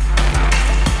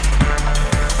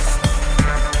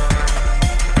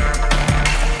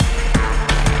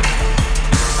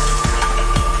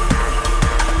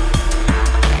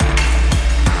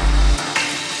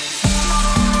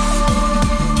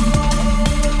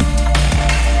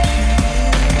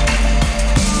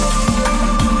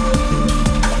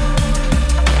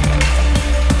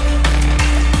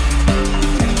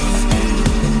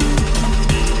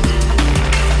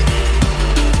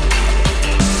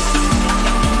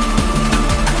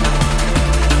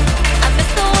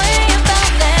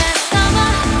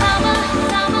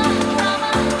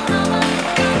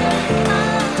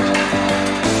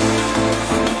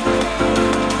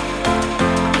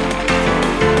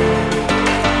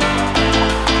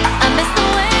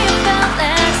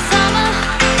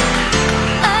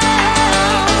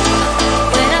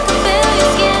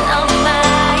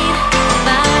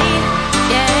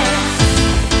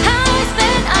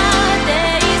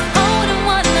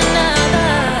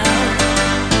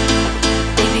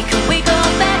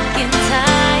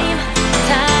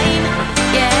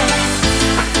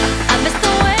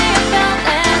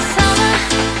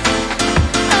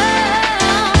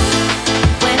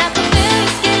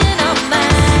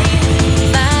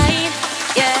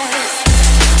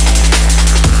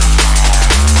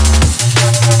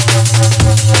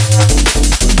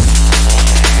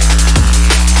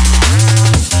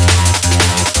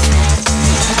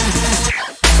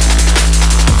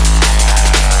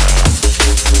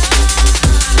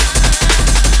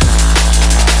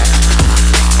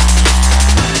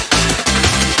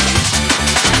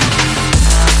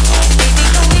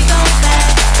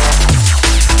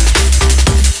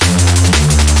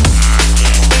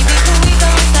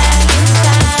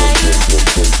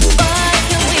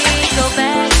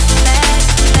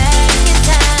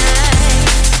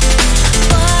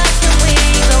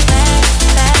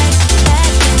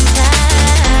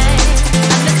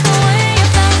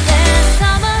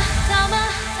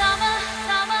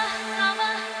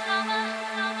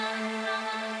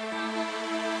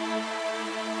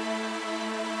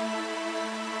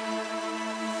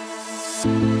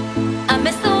 I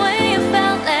miss the way you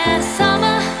felt last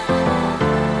summer.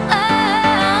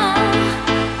 Oh,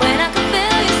 when I could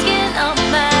feel your skin on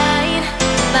mine,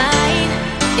 mine,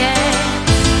 yeah.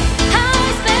 How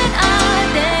we spent our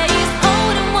days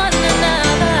holding one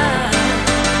another.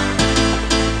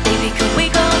 Baby, could we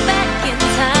go back in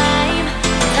time?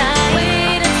 Time.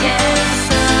 Wait until the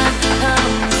sun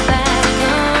comes back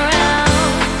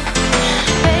around.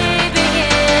 Baby,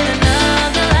 in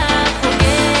another life we'll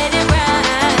get it right.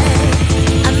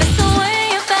 I miss the way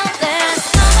you felt last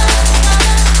summer.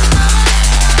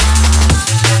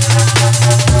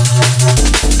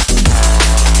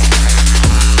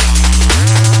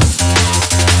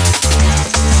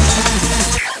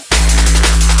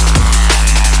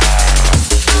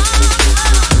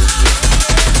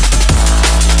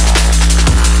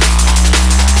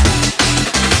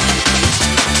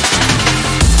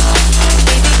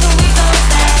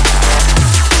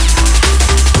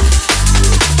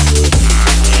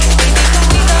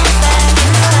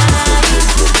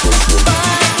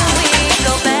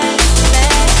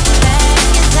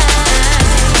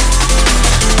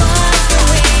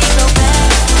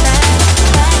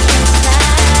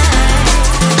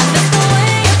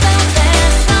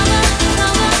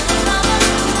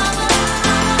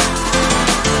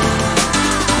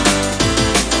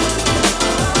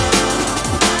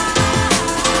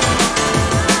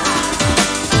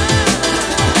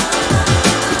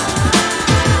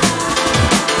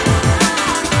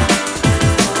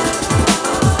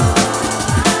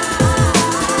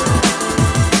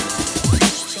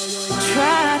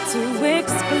 Try to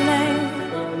explain.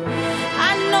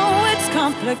 I know it's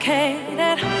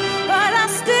complicated, but I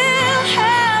still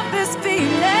have this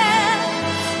feeling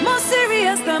more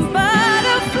serious than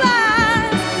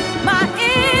butterflies. My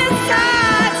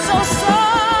inside so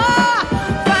sore,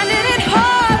 finding it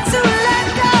hard to let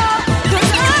go.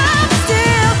 'Cause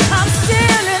I'm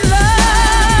still in love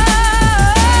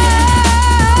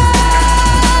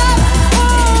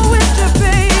with the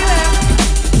baby.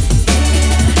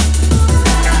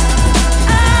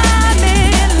 I'm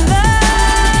in love.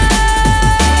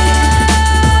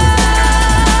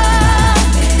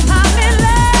 I'm in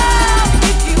love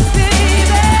with you,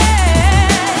 baby.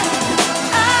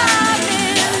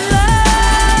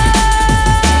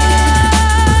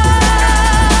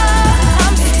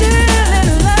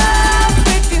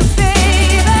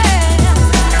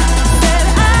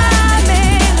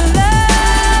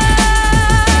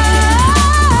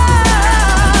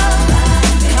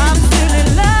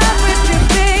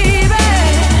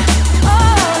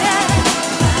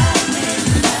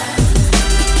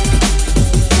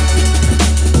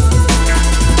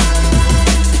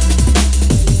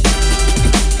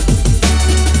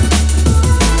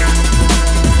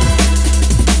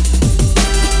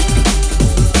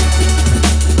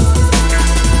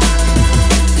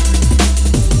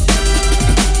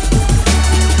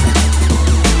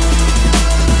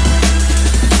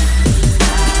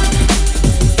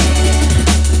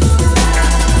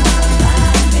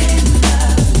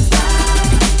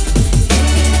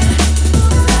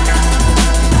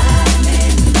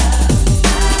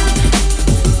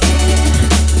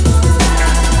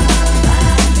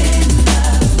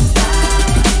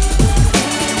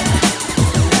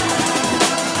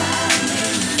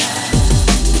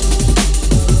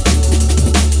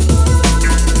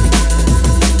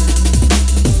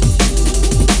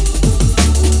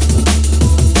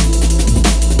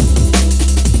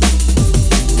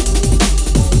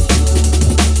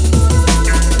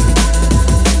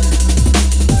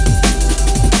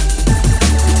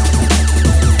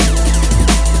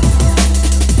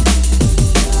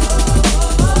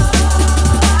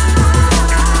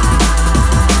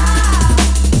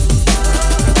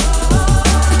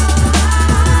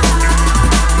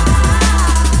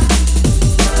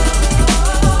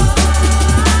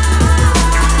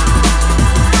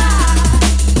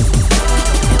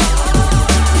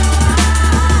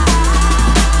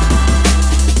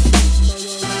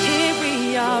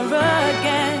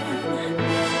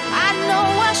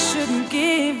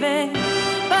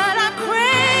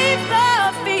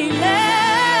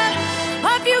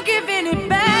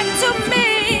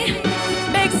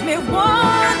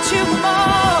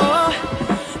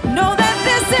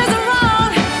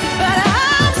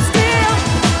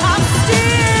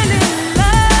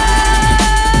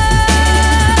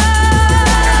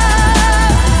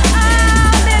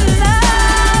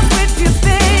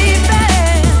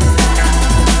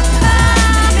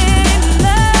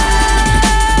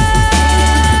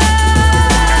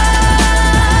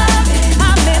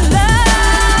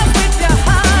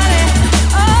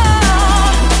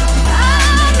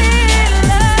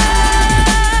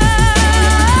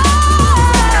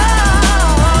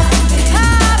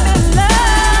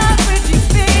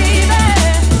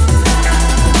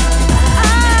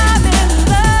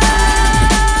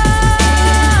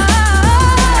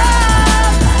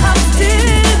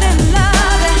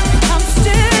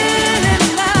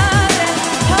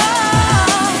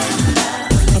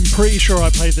 sure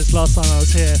I played this last time I was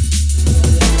here.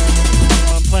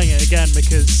 I'm playing it again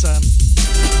because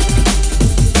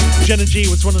Jenna G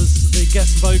was one of the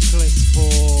guest vocalists for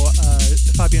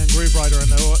Fabian Grooverider and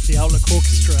the Outlook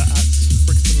Orchestra at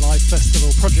Brixton Live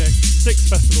Festival, Project 6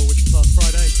 Festival, which was last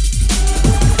Friday.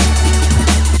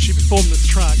 She performed this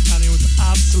track and it was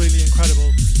absolutely incredible.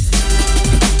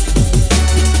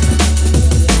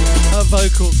 Her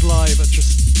vocals live are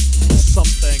just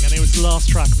something, and it was the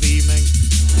last track of the evening.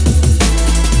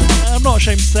 I'm not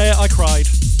ashamed to say it, I cried.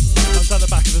 I was at the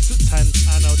back of the tent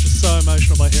and I was just so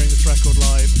emotional by hearing this record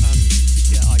live, and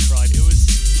yeah, I cried. It was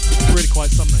really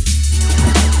quite something.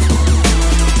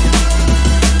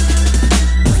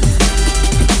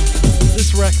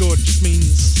 This record just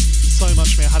means so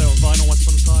much to me. I had it on vinyl once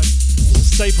upon a time. It was a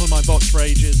staple in my box for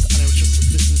ages, and it was just,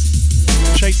 this is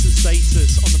Chaser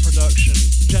Status on the production,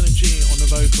 Jenna G on the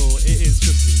vocal. It is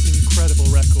just an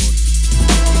incredible record.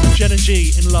 Jenna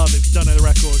G, In Love. If you don't know the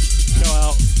record, go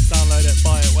out, download it,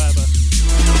 buy it, whatever.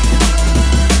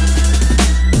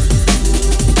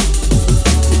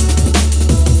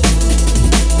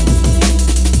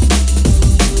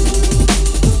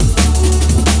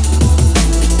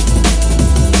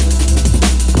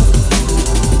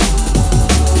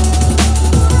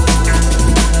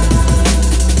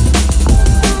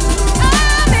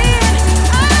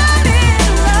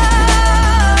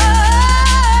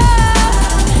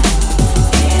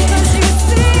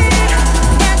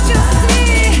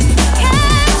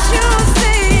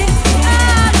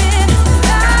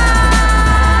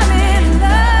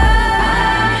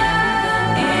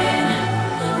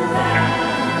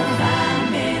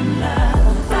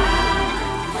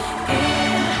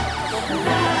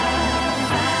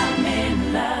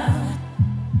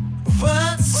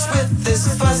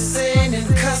 Fussing and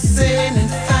cussing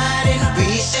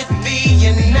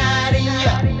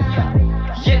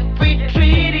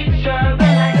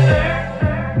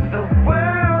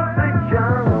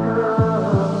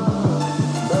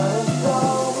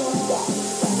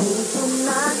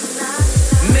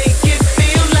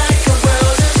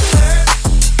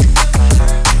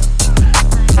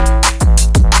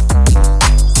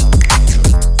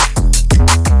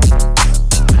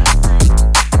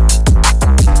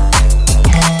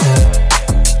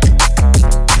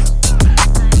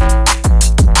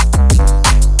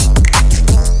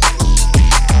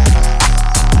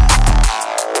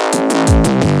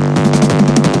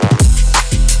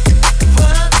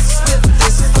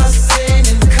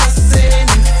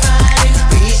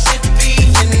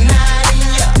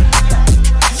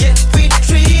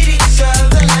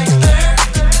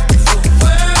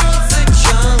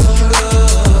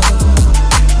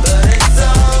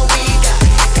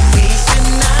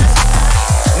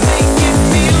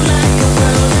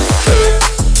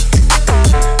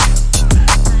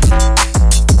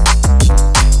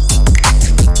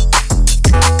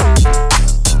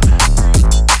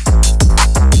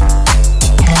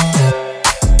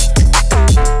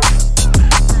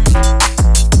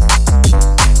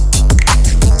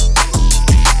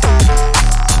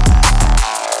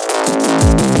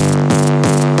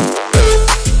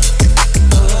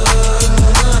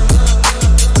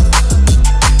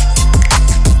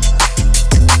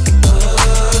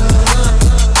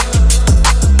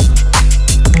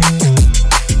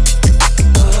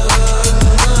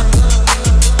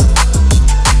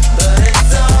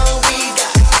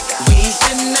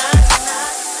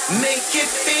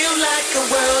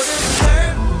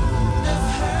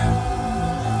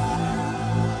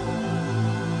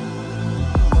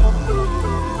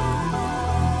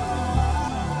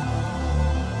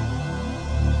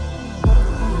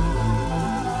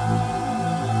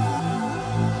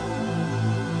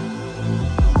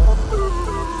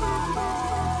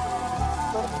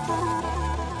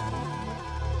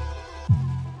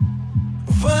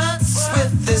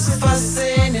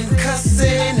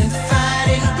and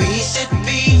fighting, we should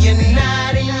be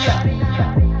united.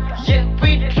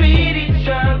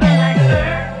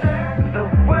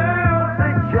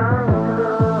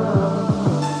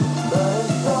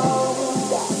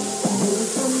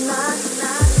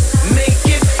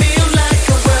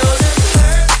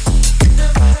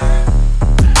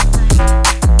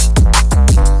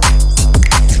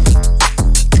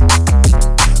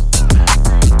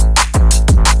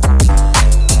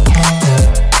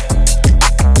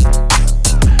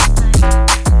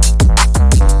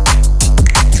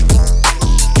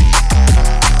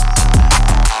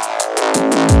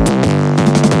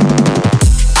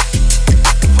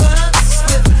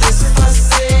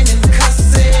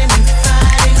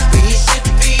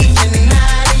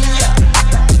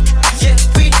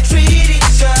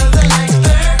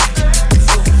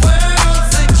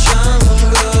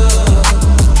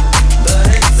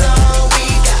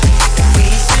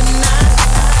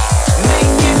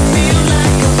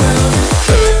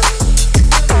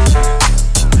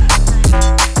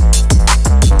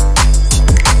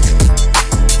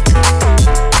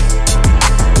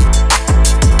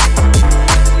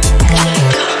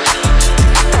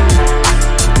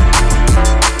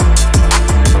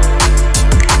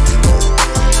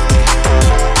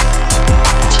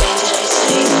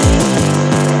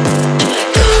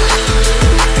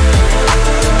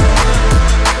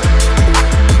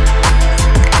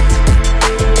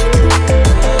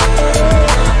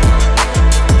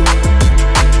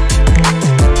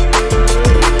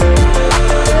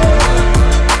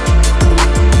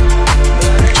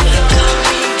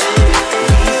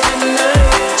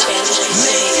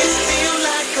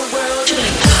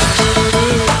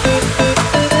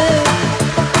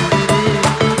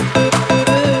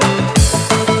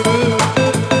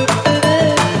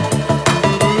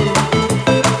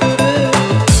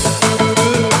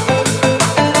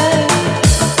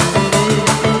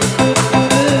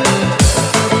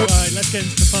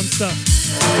 stuff.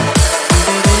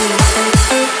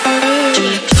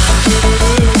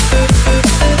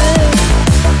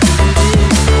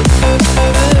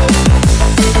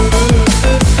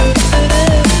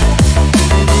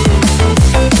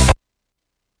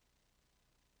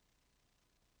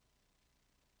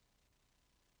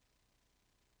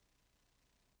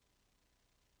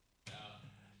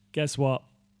 Guess what?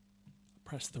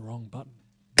 Pressed the wrong button.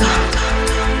 It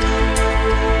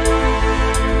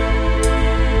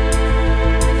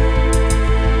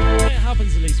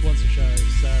happens at least once a show,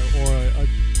 or I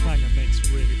clang a mix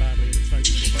really badly and it's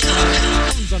noticeable. But I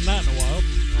haven't done that in a while.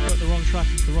 Put the wrong track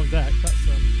into the wrong deck. That's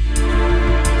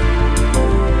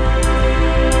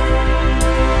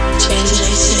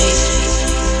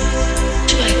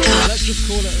let's just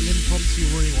call it an impromptu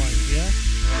rewind, yeah?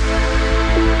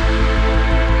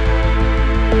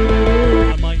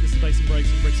 I'm Mike, this is Bass and Breaks.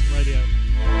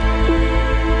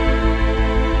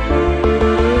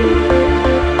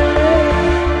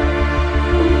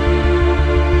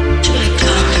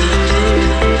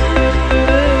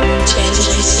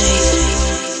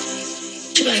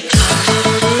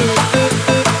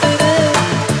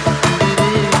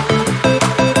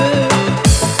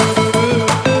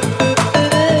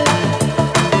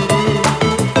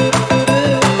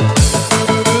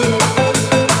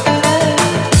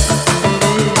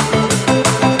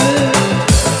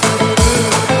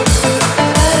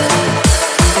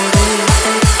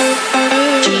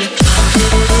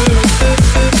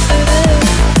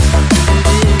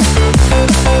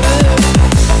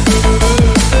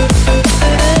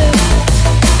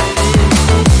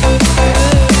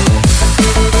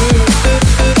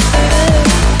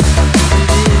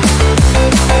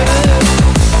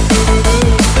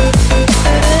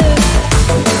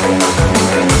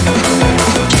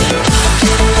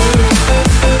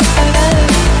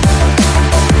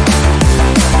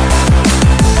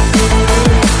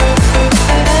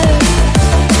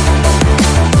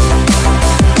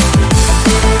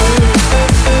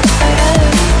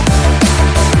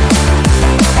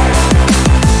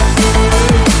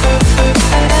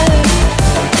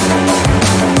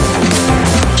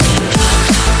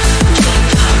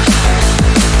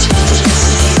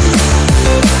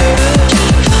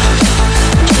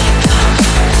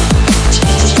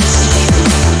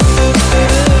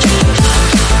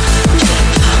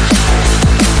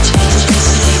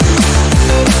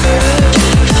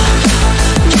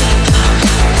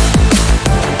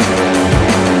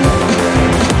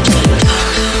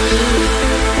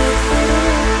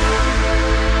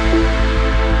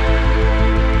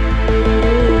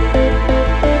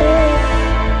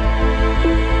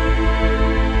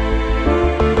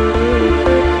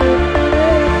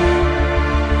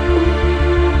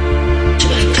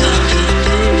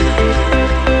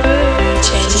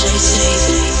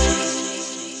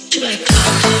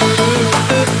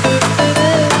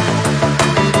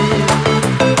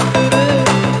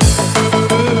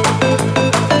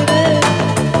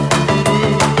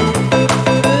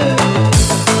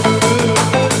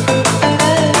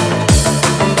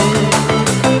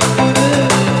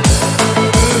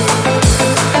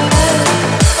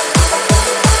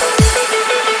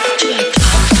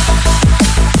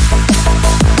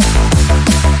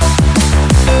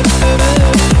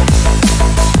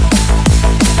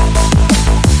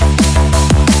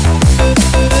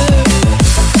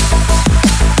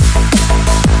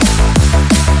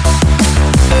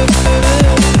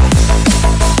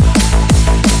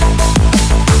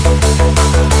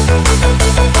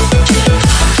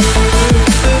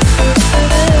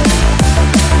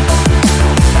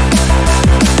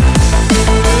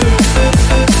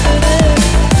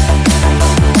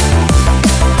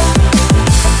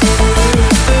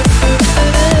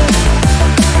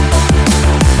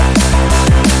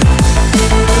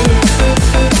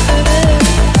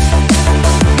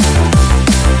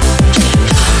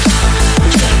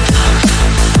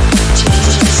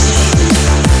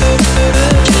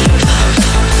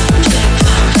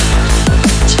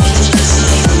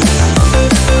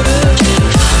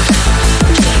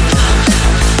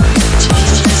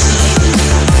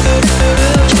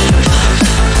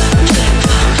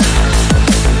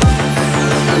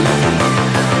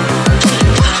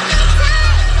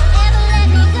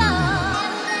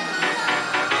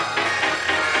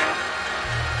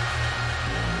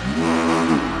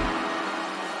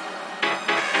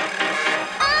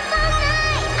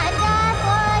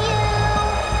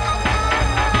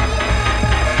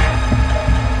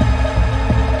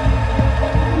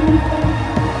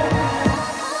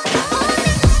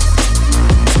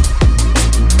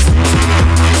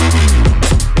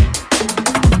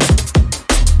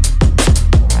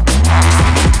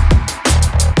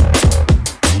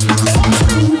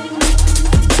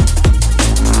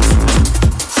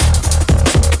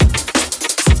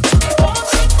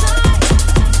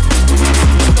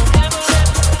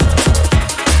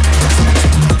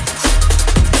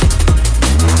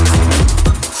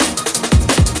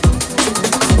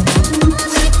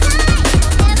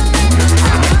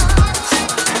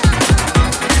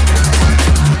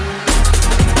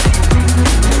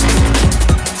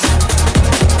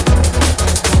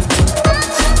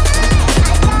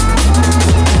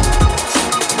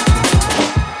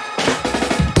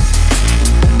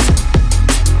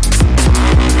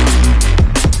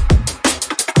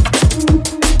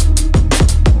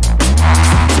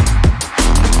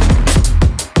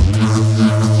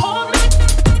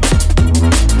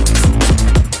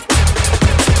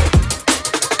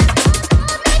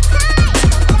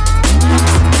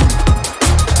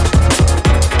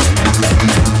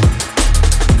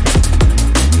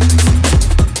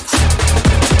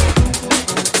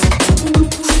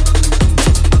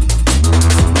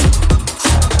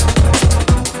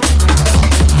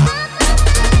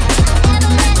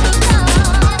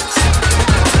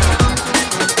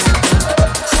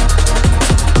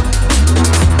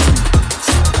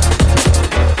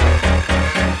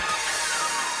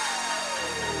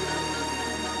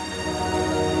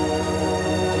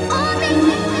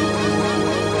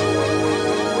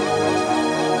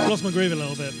 lost my groove a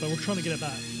little bit, but we're trying to get it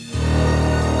back.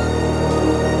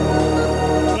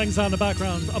 Playing sound in the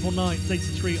background, Up All Night,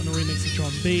 83 on the remix of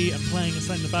John B, and playing a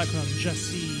sound in the background,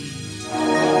 Jesse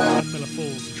Miller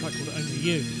Falls, a track called Only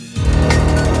You.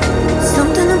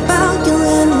 Something about you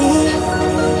and me,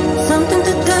 something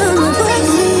to do never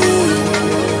see,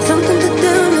 something to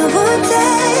do never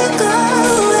take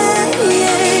away.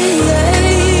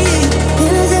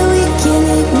 Feelings that we can't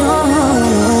ignore,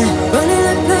 running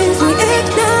like flames we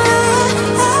ignore.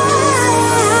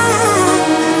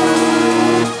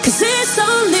 'Cause it's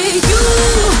only you,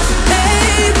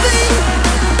 baby.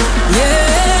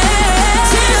 Yeah,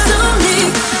 it's only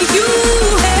you,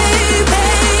 hey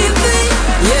baby.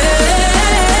 Yeah,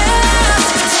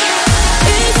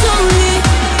 it's only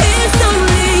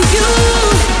you.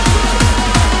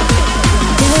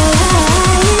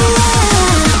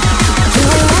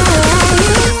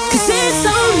 Cause it's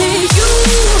only you,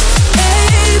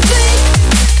 baby.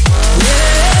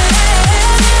 Yeah,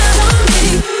 it's only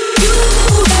you,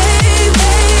 hey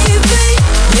baby.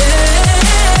 Yeah,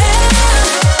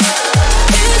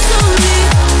 it's only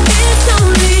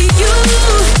you.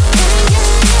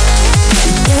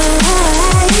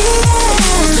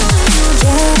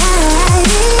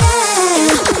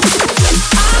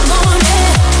 I want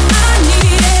it, I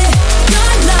need it.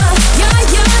 Your love, your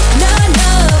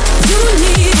love. You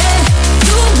need it,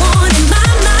 you want it. My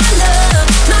love.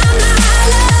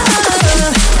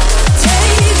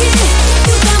 Take it,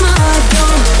 you got my heart,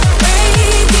 don't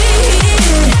break it.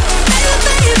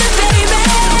 Baby, baby.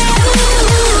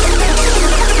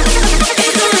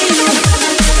 It's only you.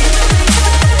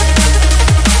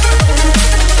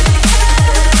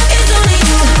 It's only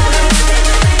you.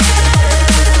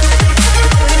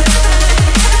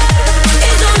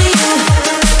 It's only you.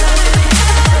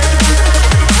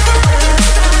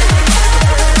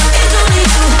 It's only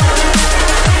you.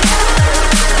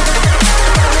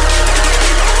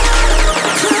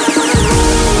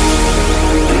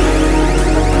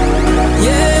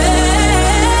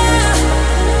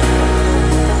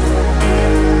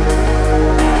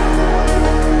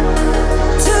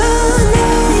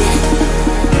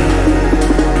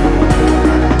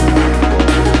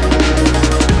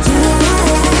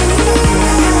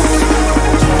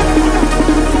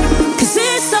 Cause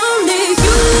it's only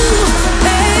you,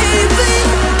 baby.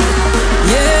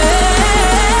 Yeah,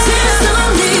 it's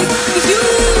only you,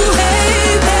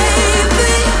 hey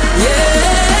baby. Yeah,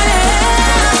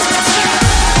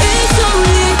 it's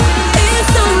only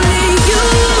you.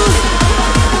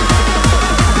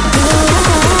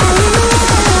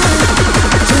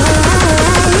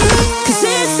 Cause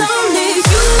it's only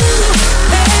you,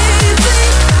 baby.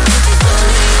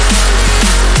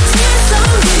 It's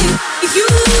only you,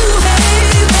 hey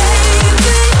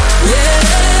baby. Yeah,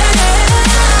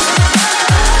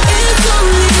 it's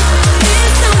only you.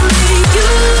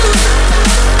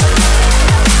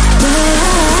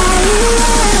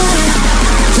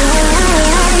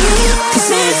 'Cause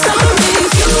it's only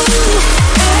you,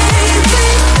 baby.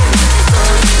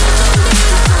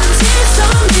 It's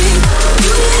only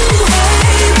you,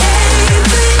 hey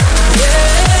baby. Yeah,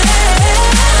 it's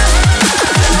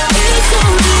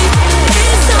only you,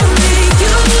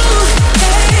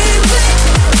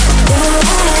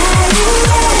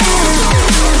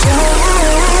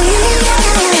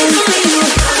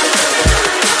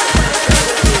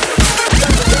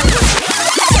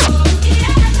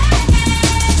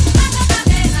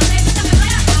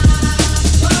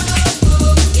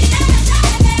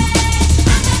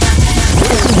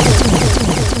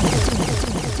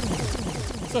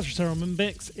 Such a terrible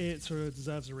mix, it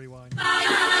deserves a rewind.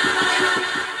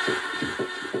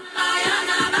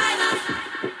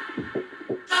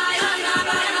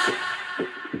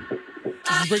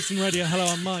 This is Brixton Radio. Hello,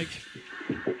 I'm Mike.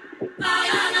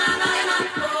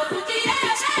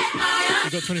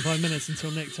 We've got 25 minutes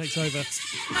until Nick takes over.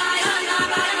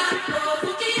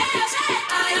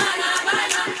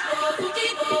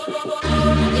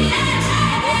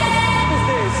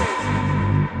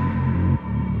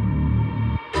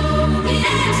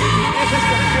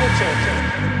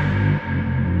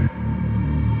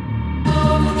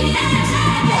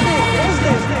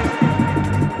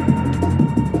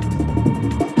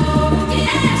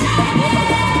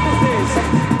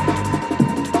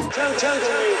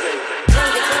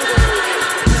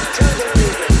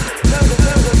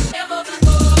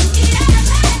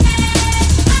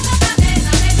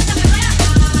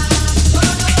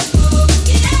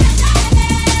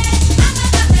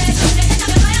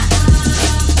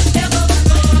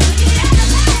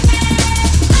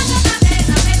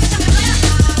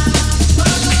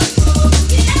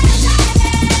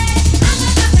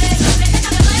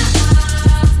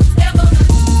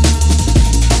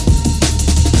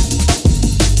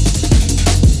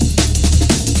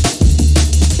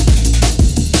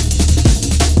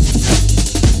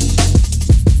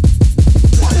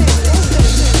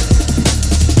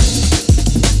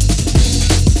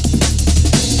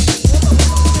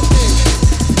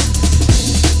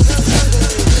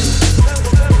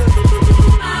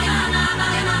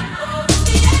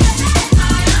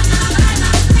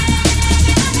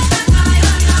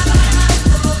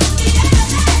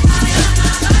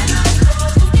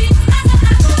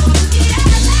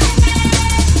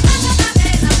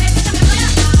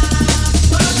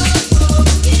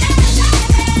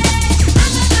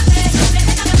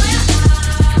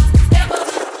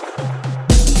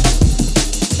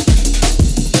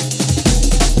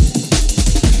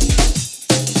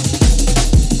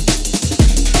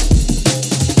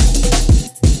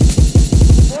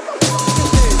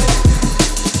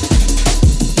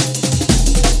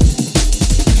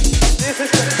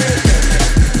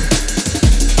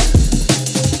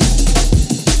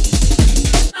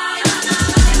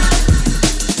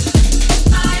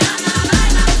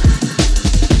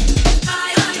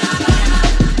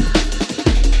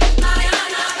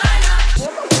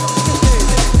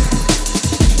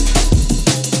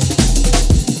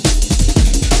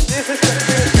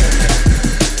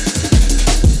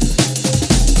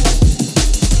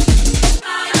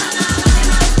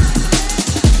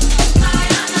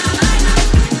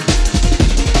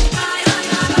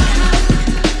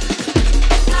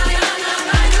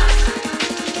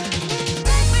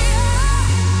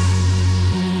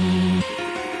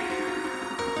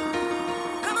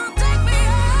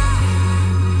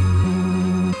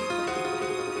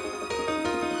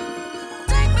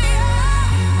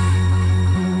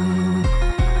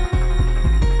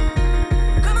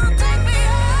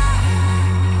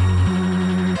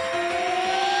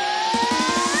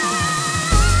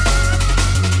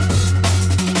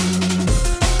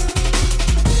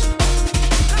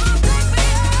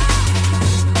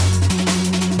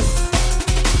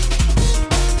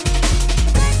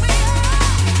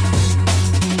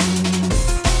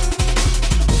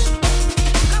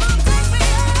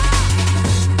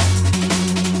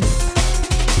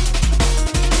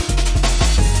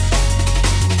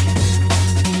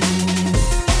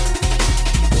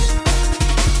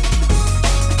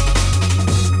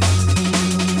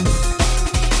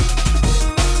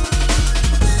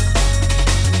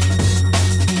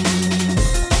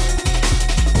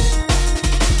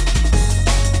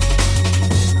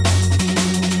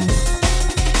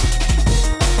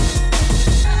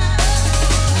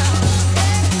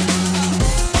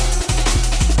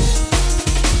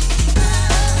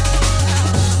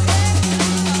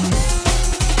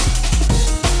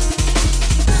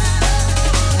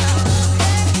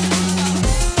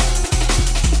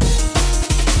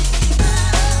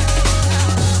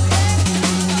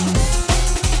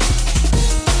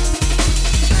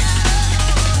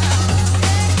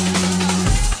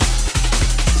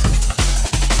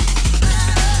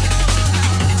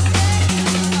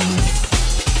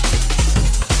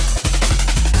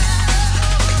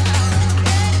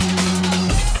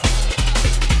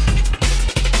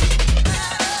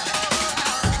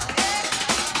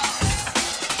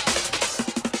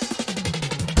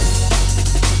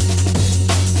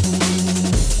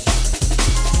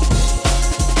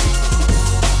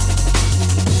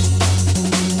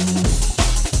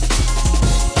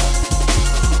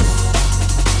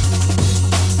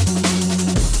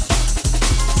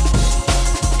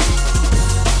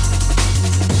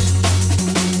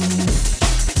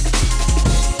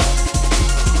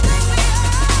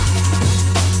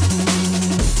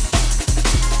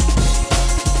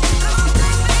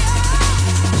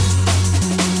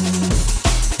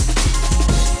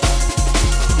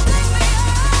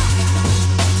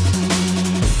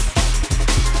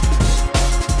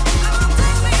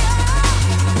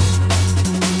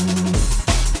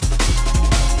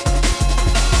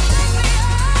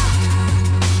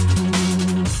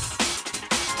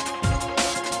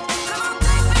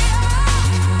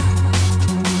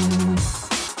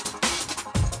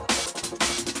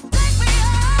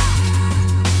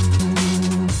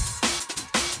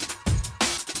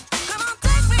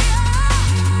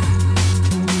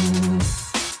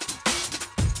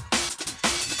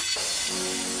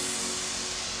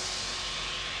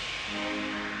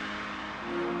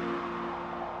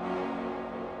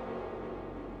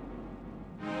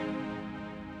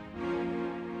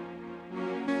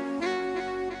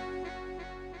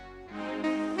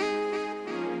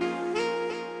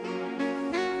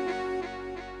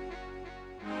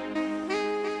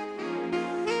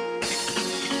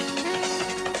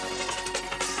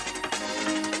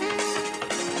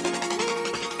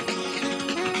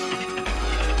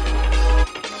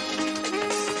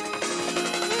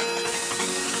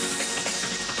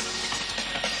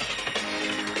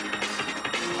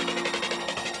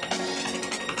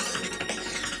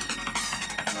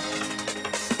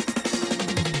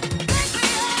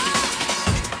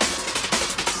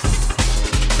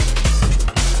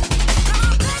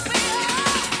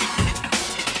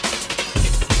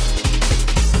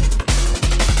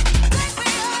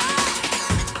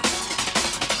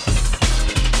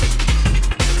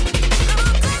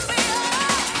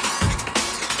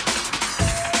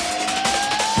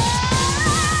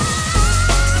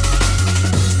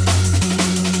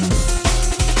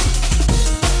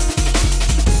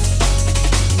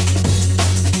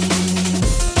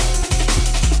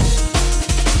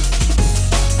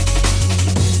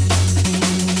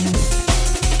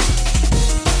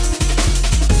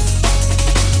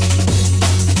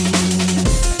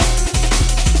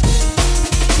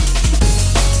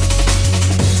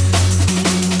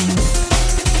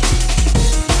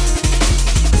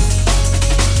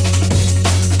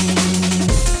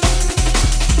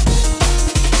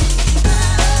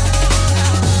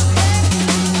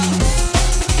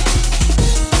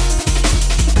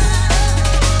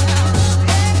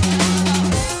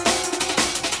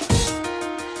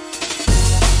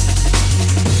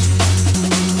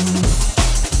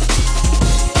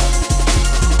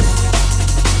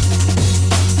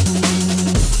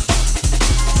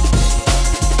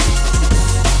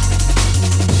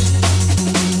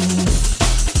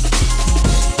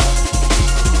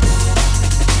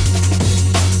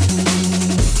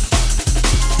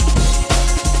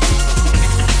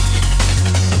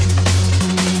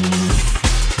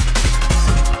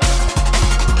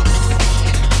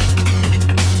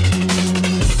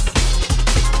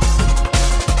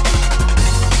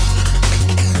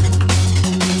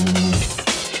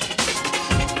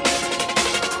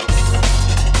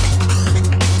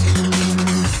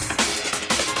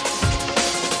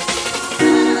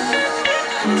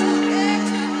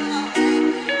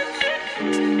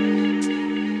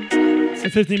 So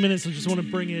 15 minutes, I just want to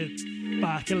bring it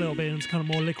back a little bit into kind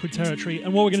of more liquid territory.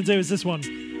 And what we're going to do is this one.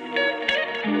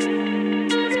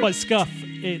 It's by Scuff.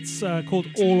 It's called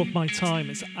All of My Time.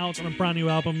 It's out on a brand new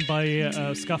album by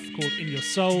Scuff called In Your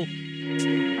Soul.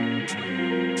 And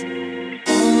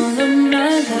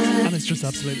it's just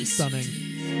absolutely stunning.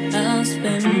 I'll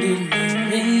spend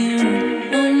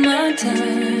it all my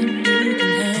time. You can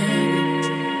have it.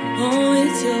 Oh,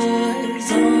 it's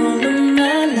yours. All of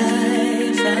my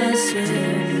life, I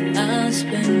swear. I'll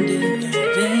spend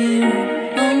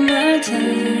it all my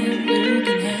time. You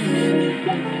can have it.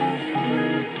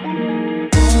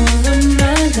 All of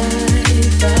my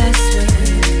life, I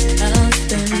swear. I'll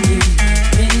spend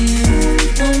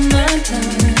it all my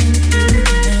time.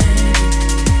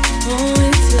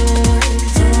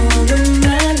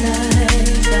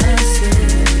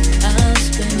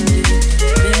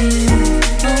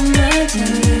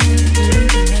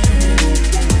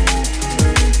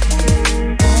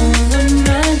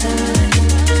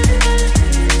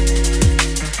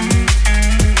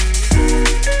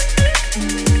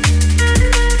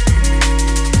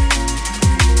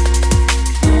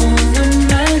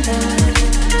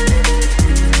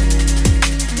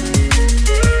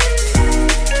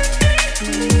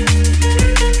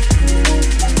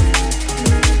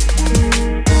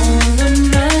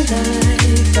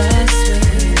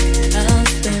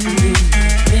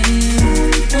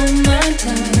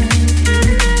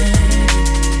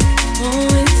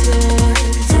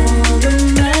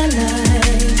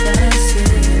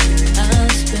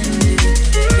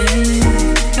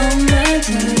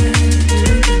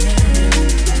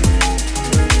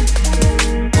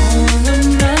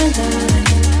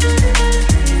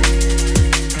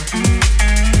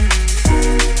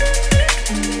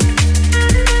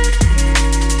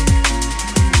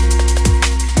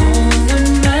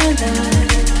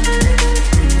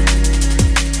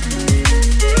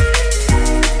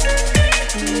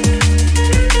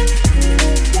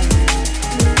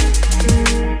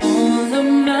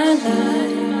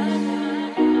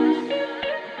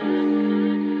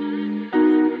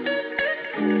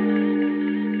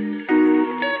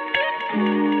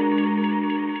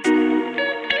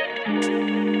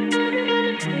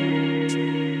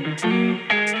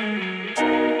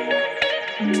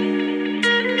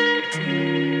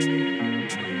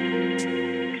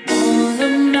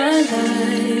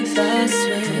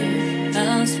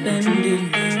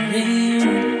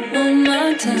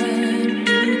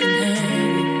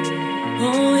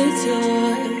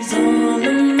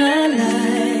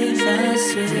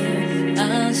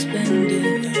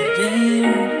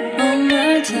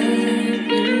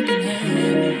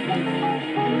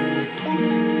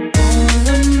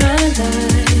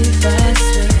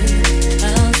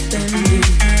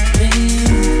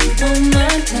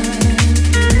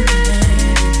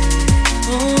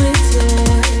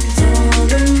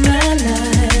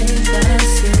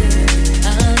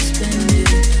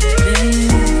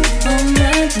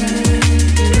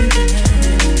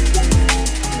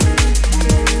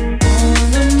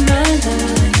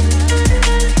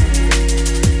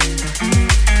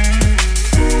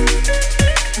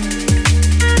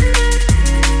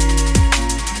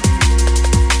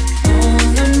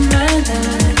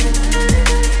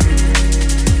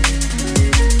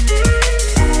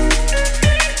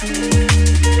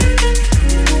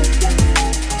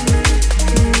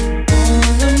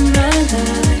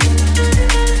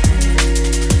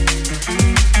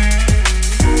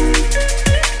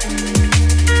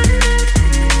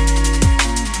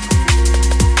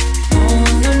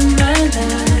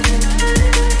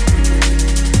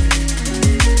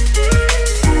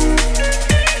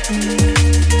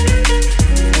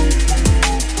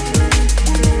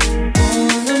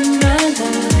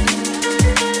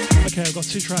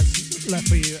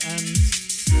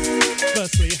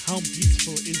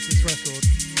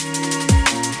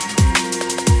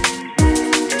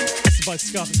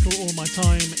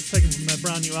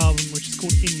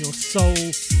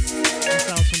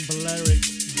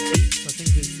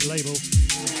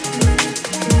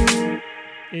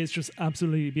 It's just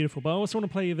absolutely beautiful. But I also want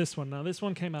to play you this one. Now, this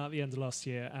one came out at the end of last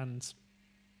year, and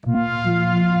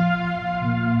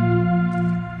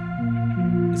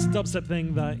it's a dubstep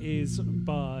thing that is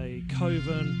by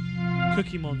Coven,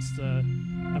 Cookie Monster,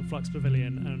 and Flux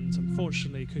Pavilion. And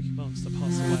unfortunately, Cookie Monster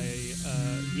passed away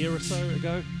a year or so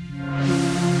ago.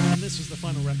 And this was the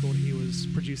final record he was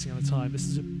producing at the time. This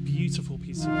is a beautiful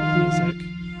piece of music.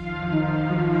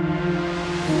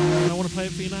 And I want to play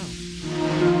it for you now.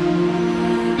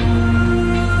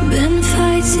 Been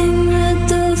fighting with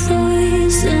the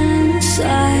voice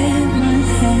inside my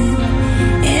head.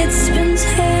 It's been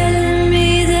telling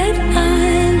me that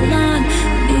I'm not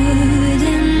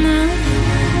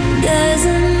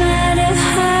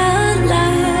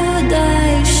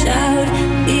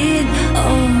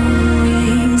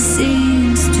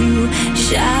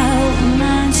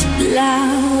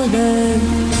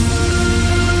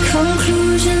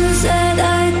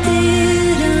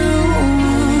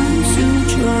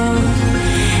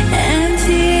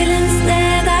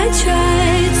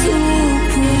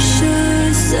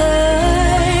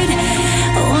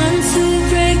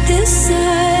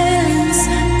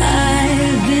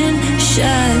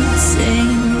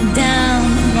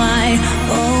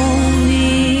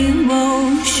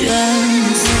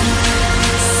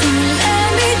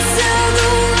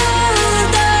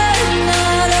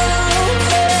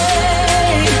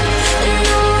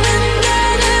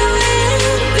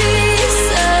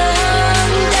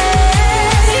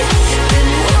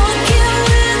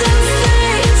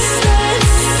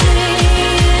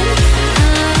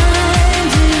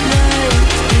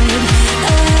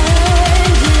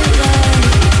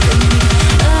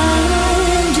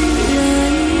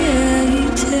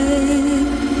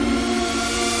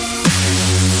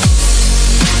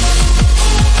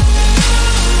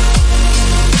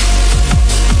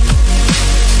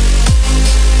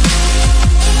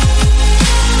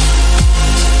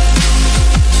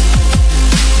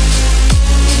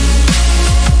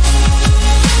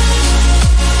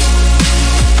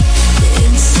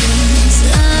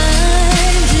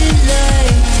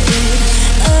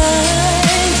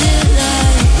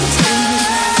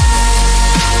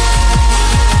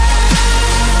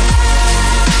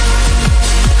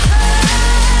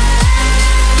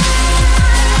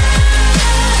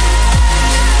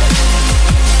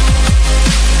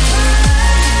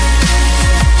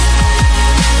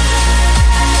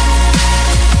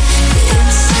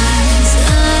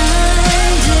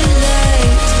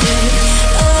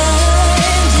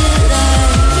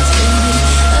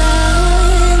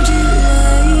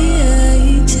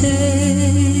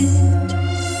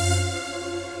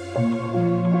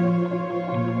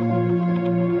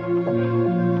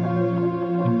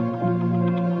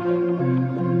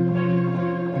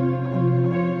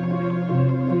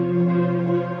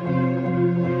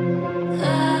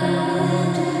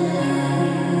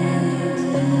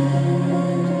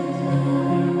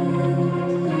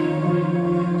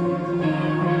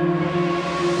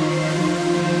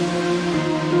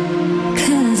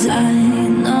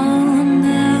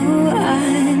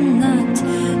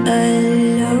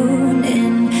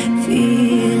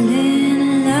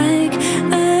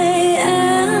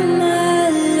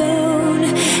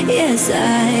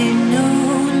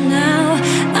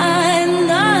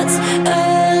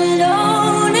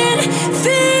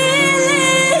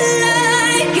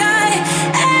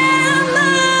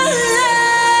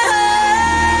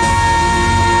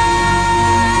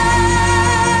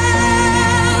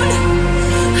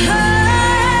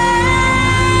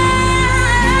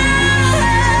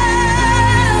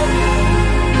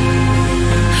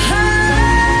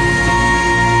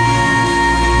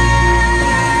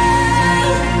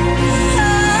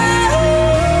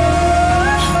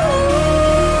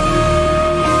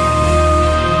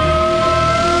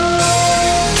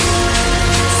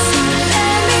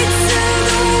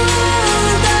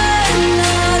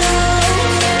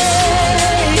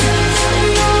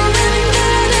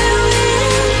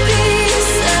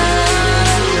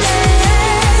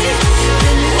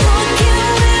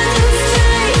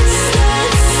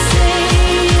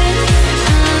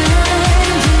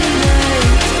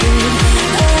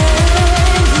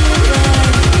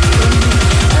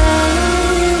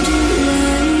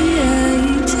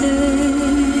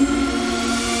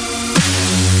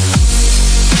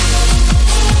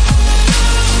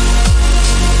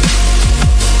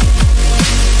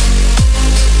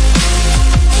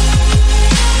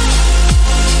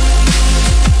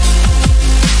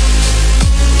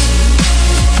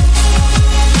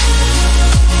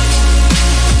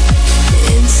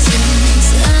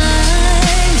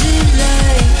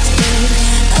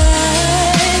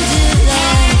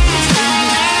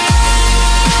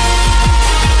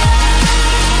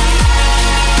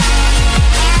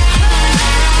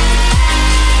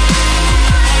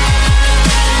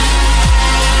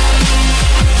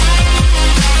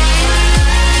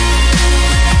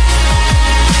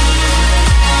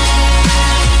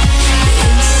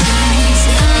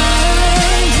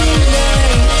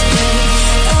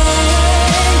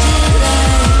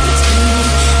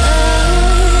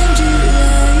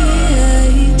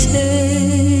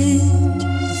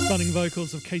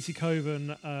Katie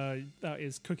Coven, that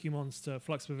is Cookie Monster,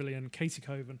 Flux Pavilion, Katie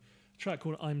Coven, a track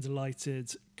called I'm Delighted.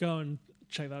 Go and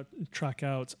check that track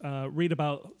out. Read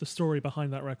about the story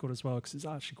behind that record as well, because it's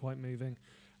actually quite moving.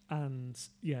 And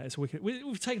yeah, it's wicked.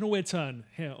 We've taken a weird turn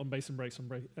here on Bass and Breaks on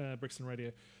Brixton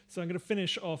Radio. So I'm going to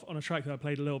finish off on a track that I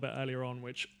played a little bit earlier on,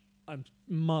 which I'm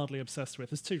mildly obsessed with.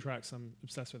 There's two tracks I'm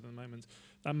obsessed with at the moment.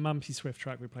 That Mumpy Swift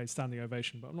track we played, Standing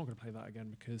Ovation, but I'm not going to play that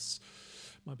again because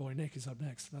my boy Nick is up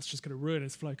next. That's just going to ruin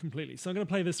his flow completely. So I'm going to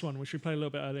play this one, which we played a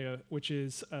little bit earlier, which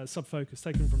is Subfocus,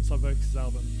 taken from Subfocus'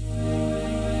 album.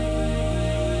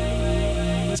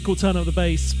 It's called Turn Up the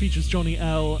Bass, features Johnny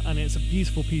L, and it's a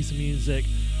beautiful piece of music.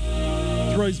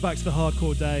 Throws back to the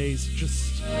hardcore days,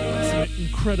 just some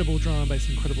incredible drum and bass,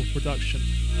 incredible production.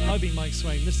 I've been Mike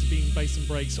Swain, this has been Bass and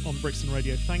Breaks on Brixton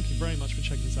Radio. Thank you very much for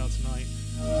checking us out tonight.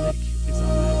 Nick is up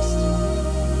next.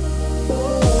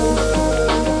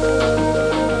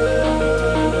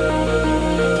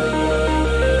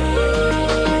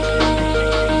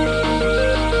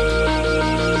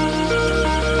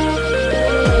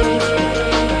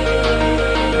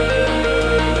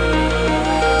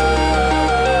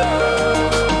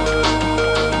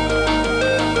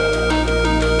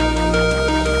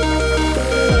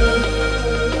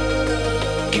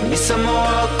 Some more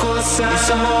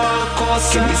hardcore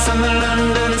sound. Give me some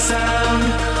London sound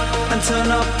and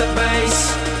turn up the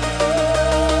bass.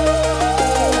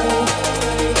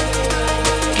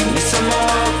 Give me some more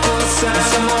hardcore sound.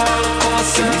 Some more hardcore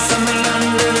sound. Give me some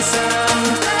London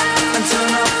sound and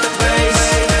turn up the bass.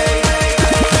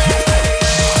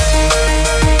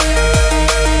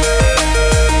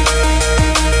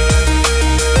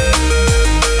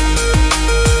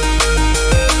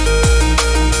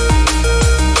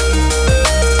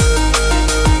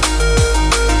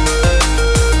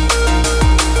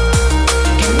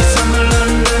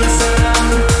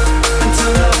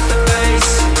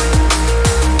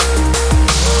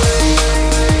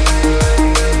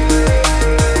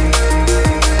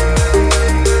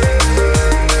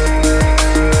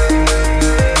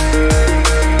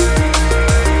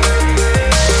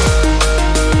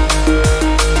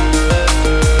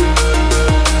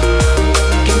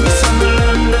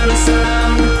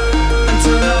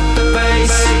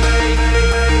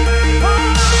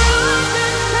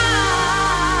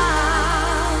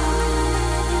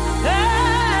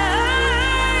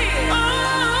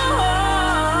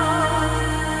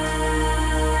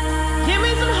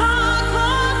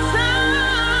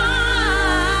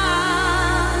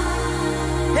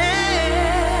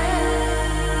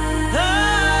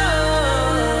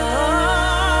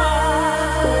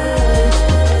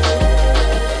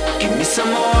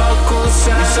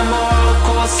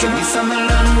 Give me some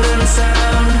London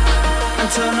sound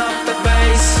and turn up the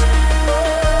bass.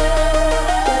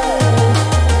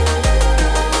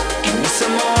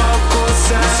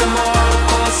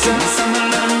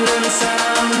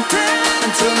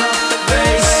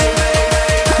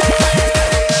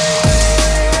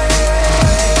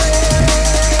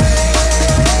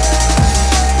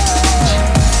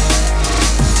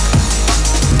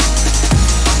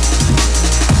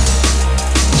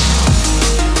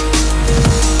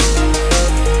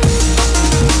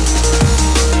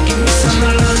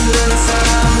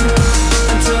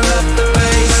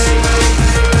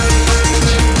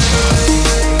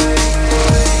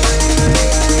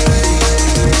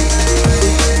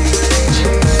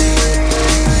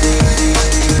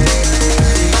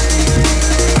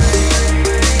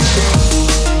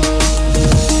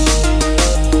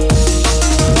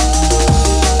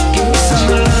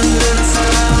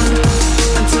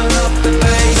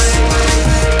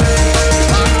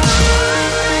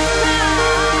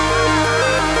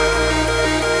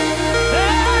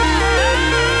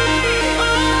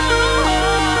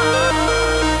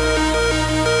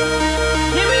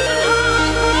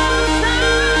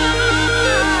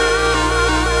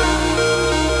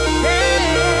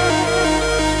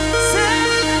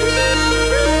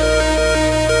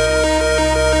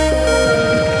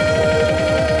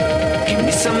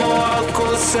 some more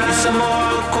hardcore sound, some more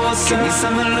hardcore sound. Give me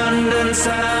some of London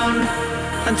sound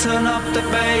and turn up the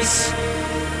bass.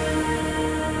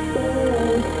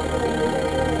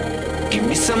 Give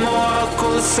me some more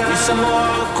hardcore sound, some more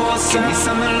hardcore sound. Give me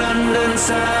some of London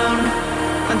sound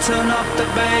and turn up the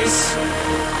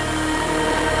bass.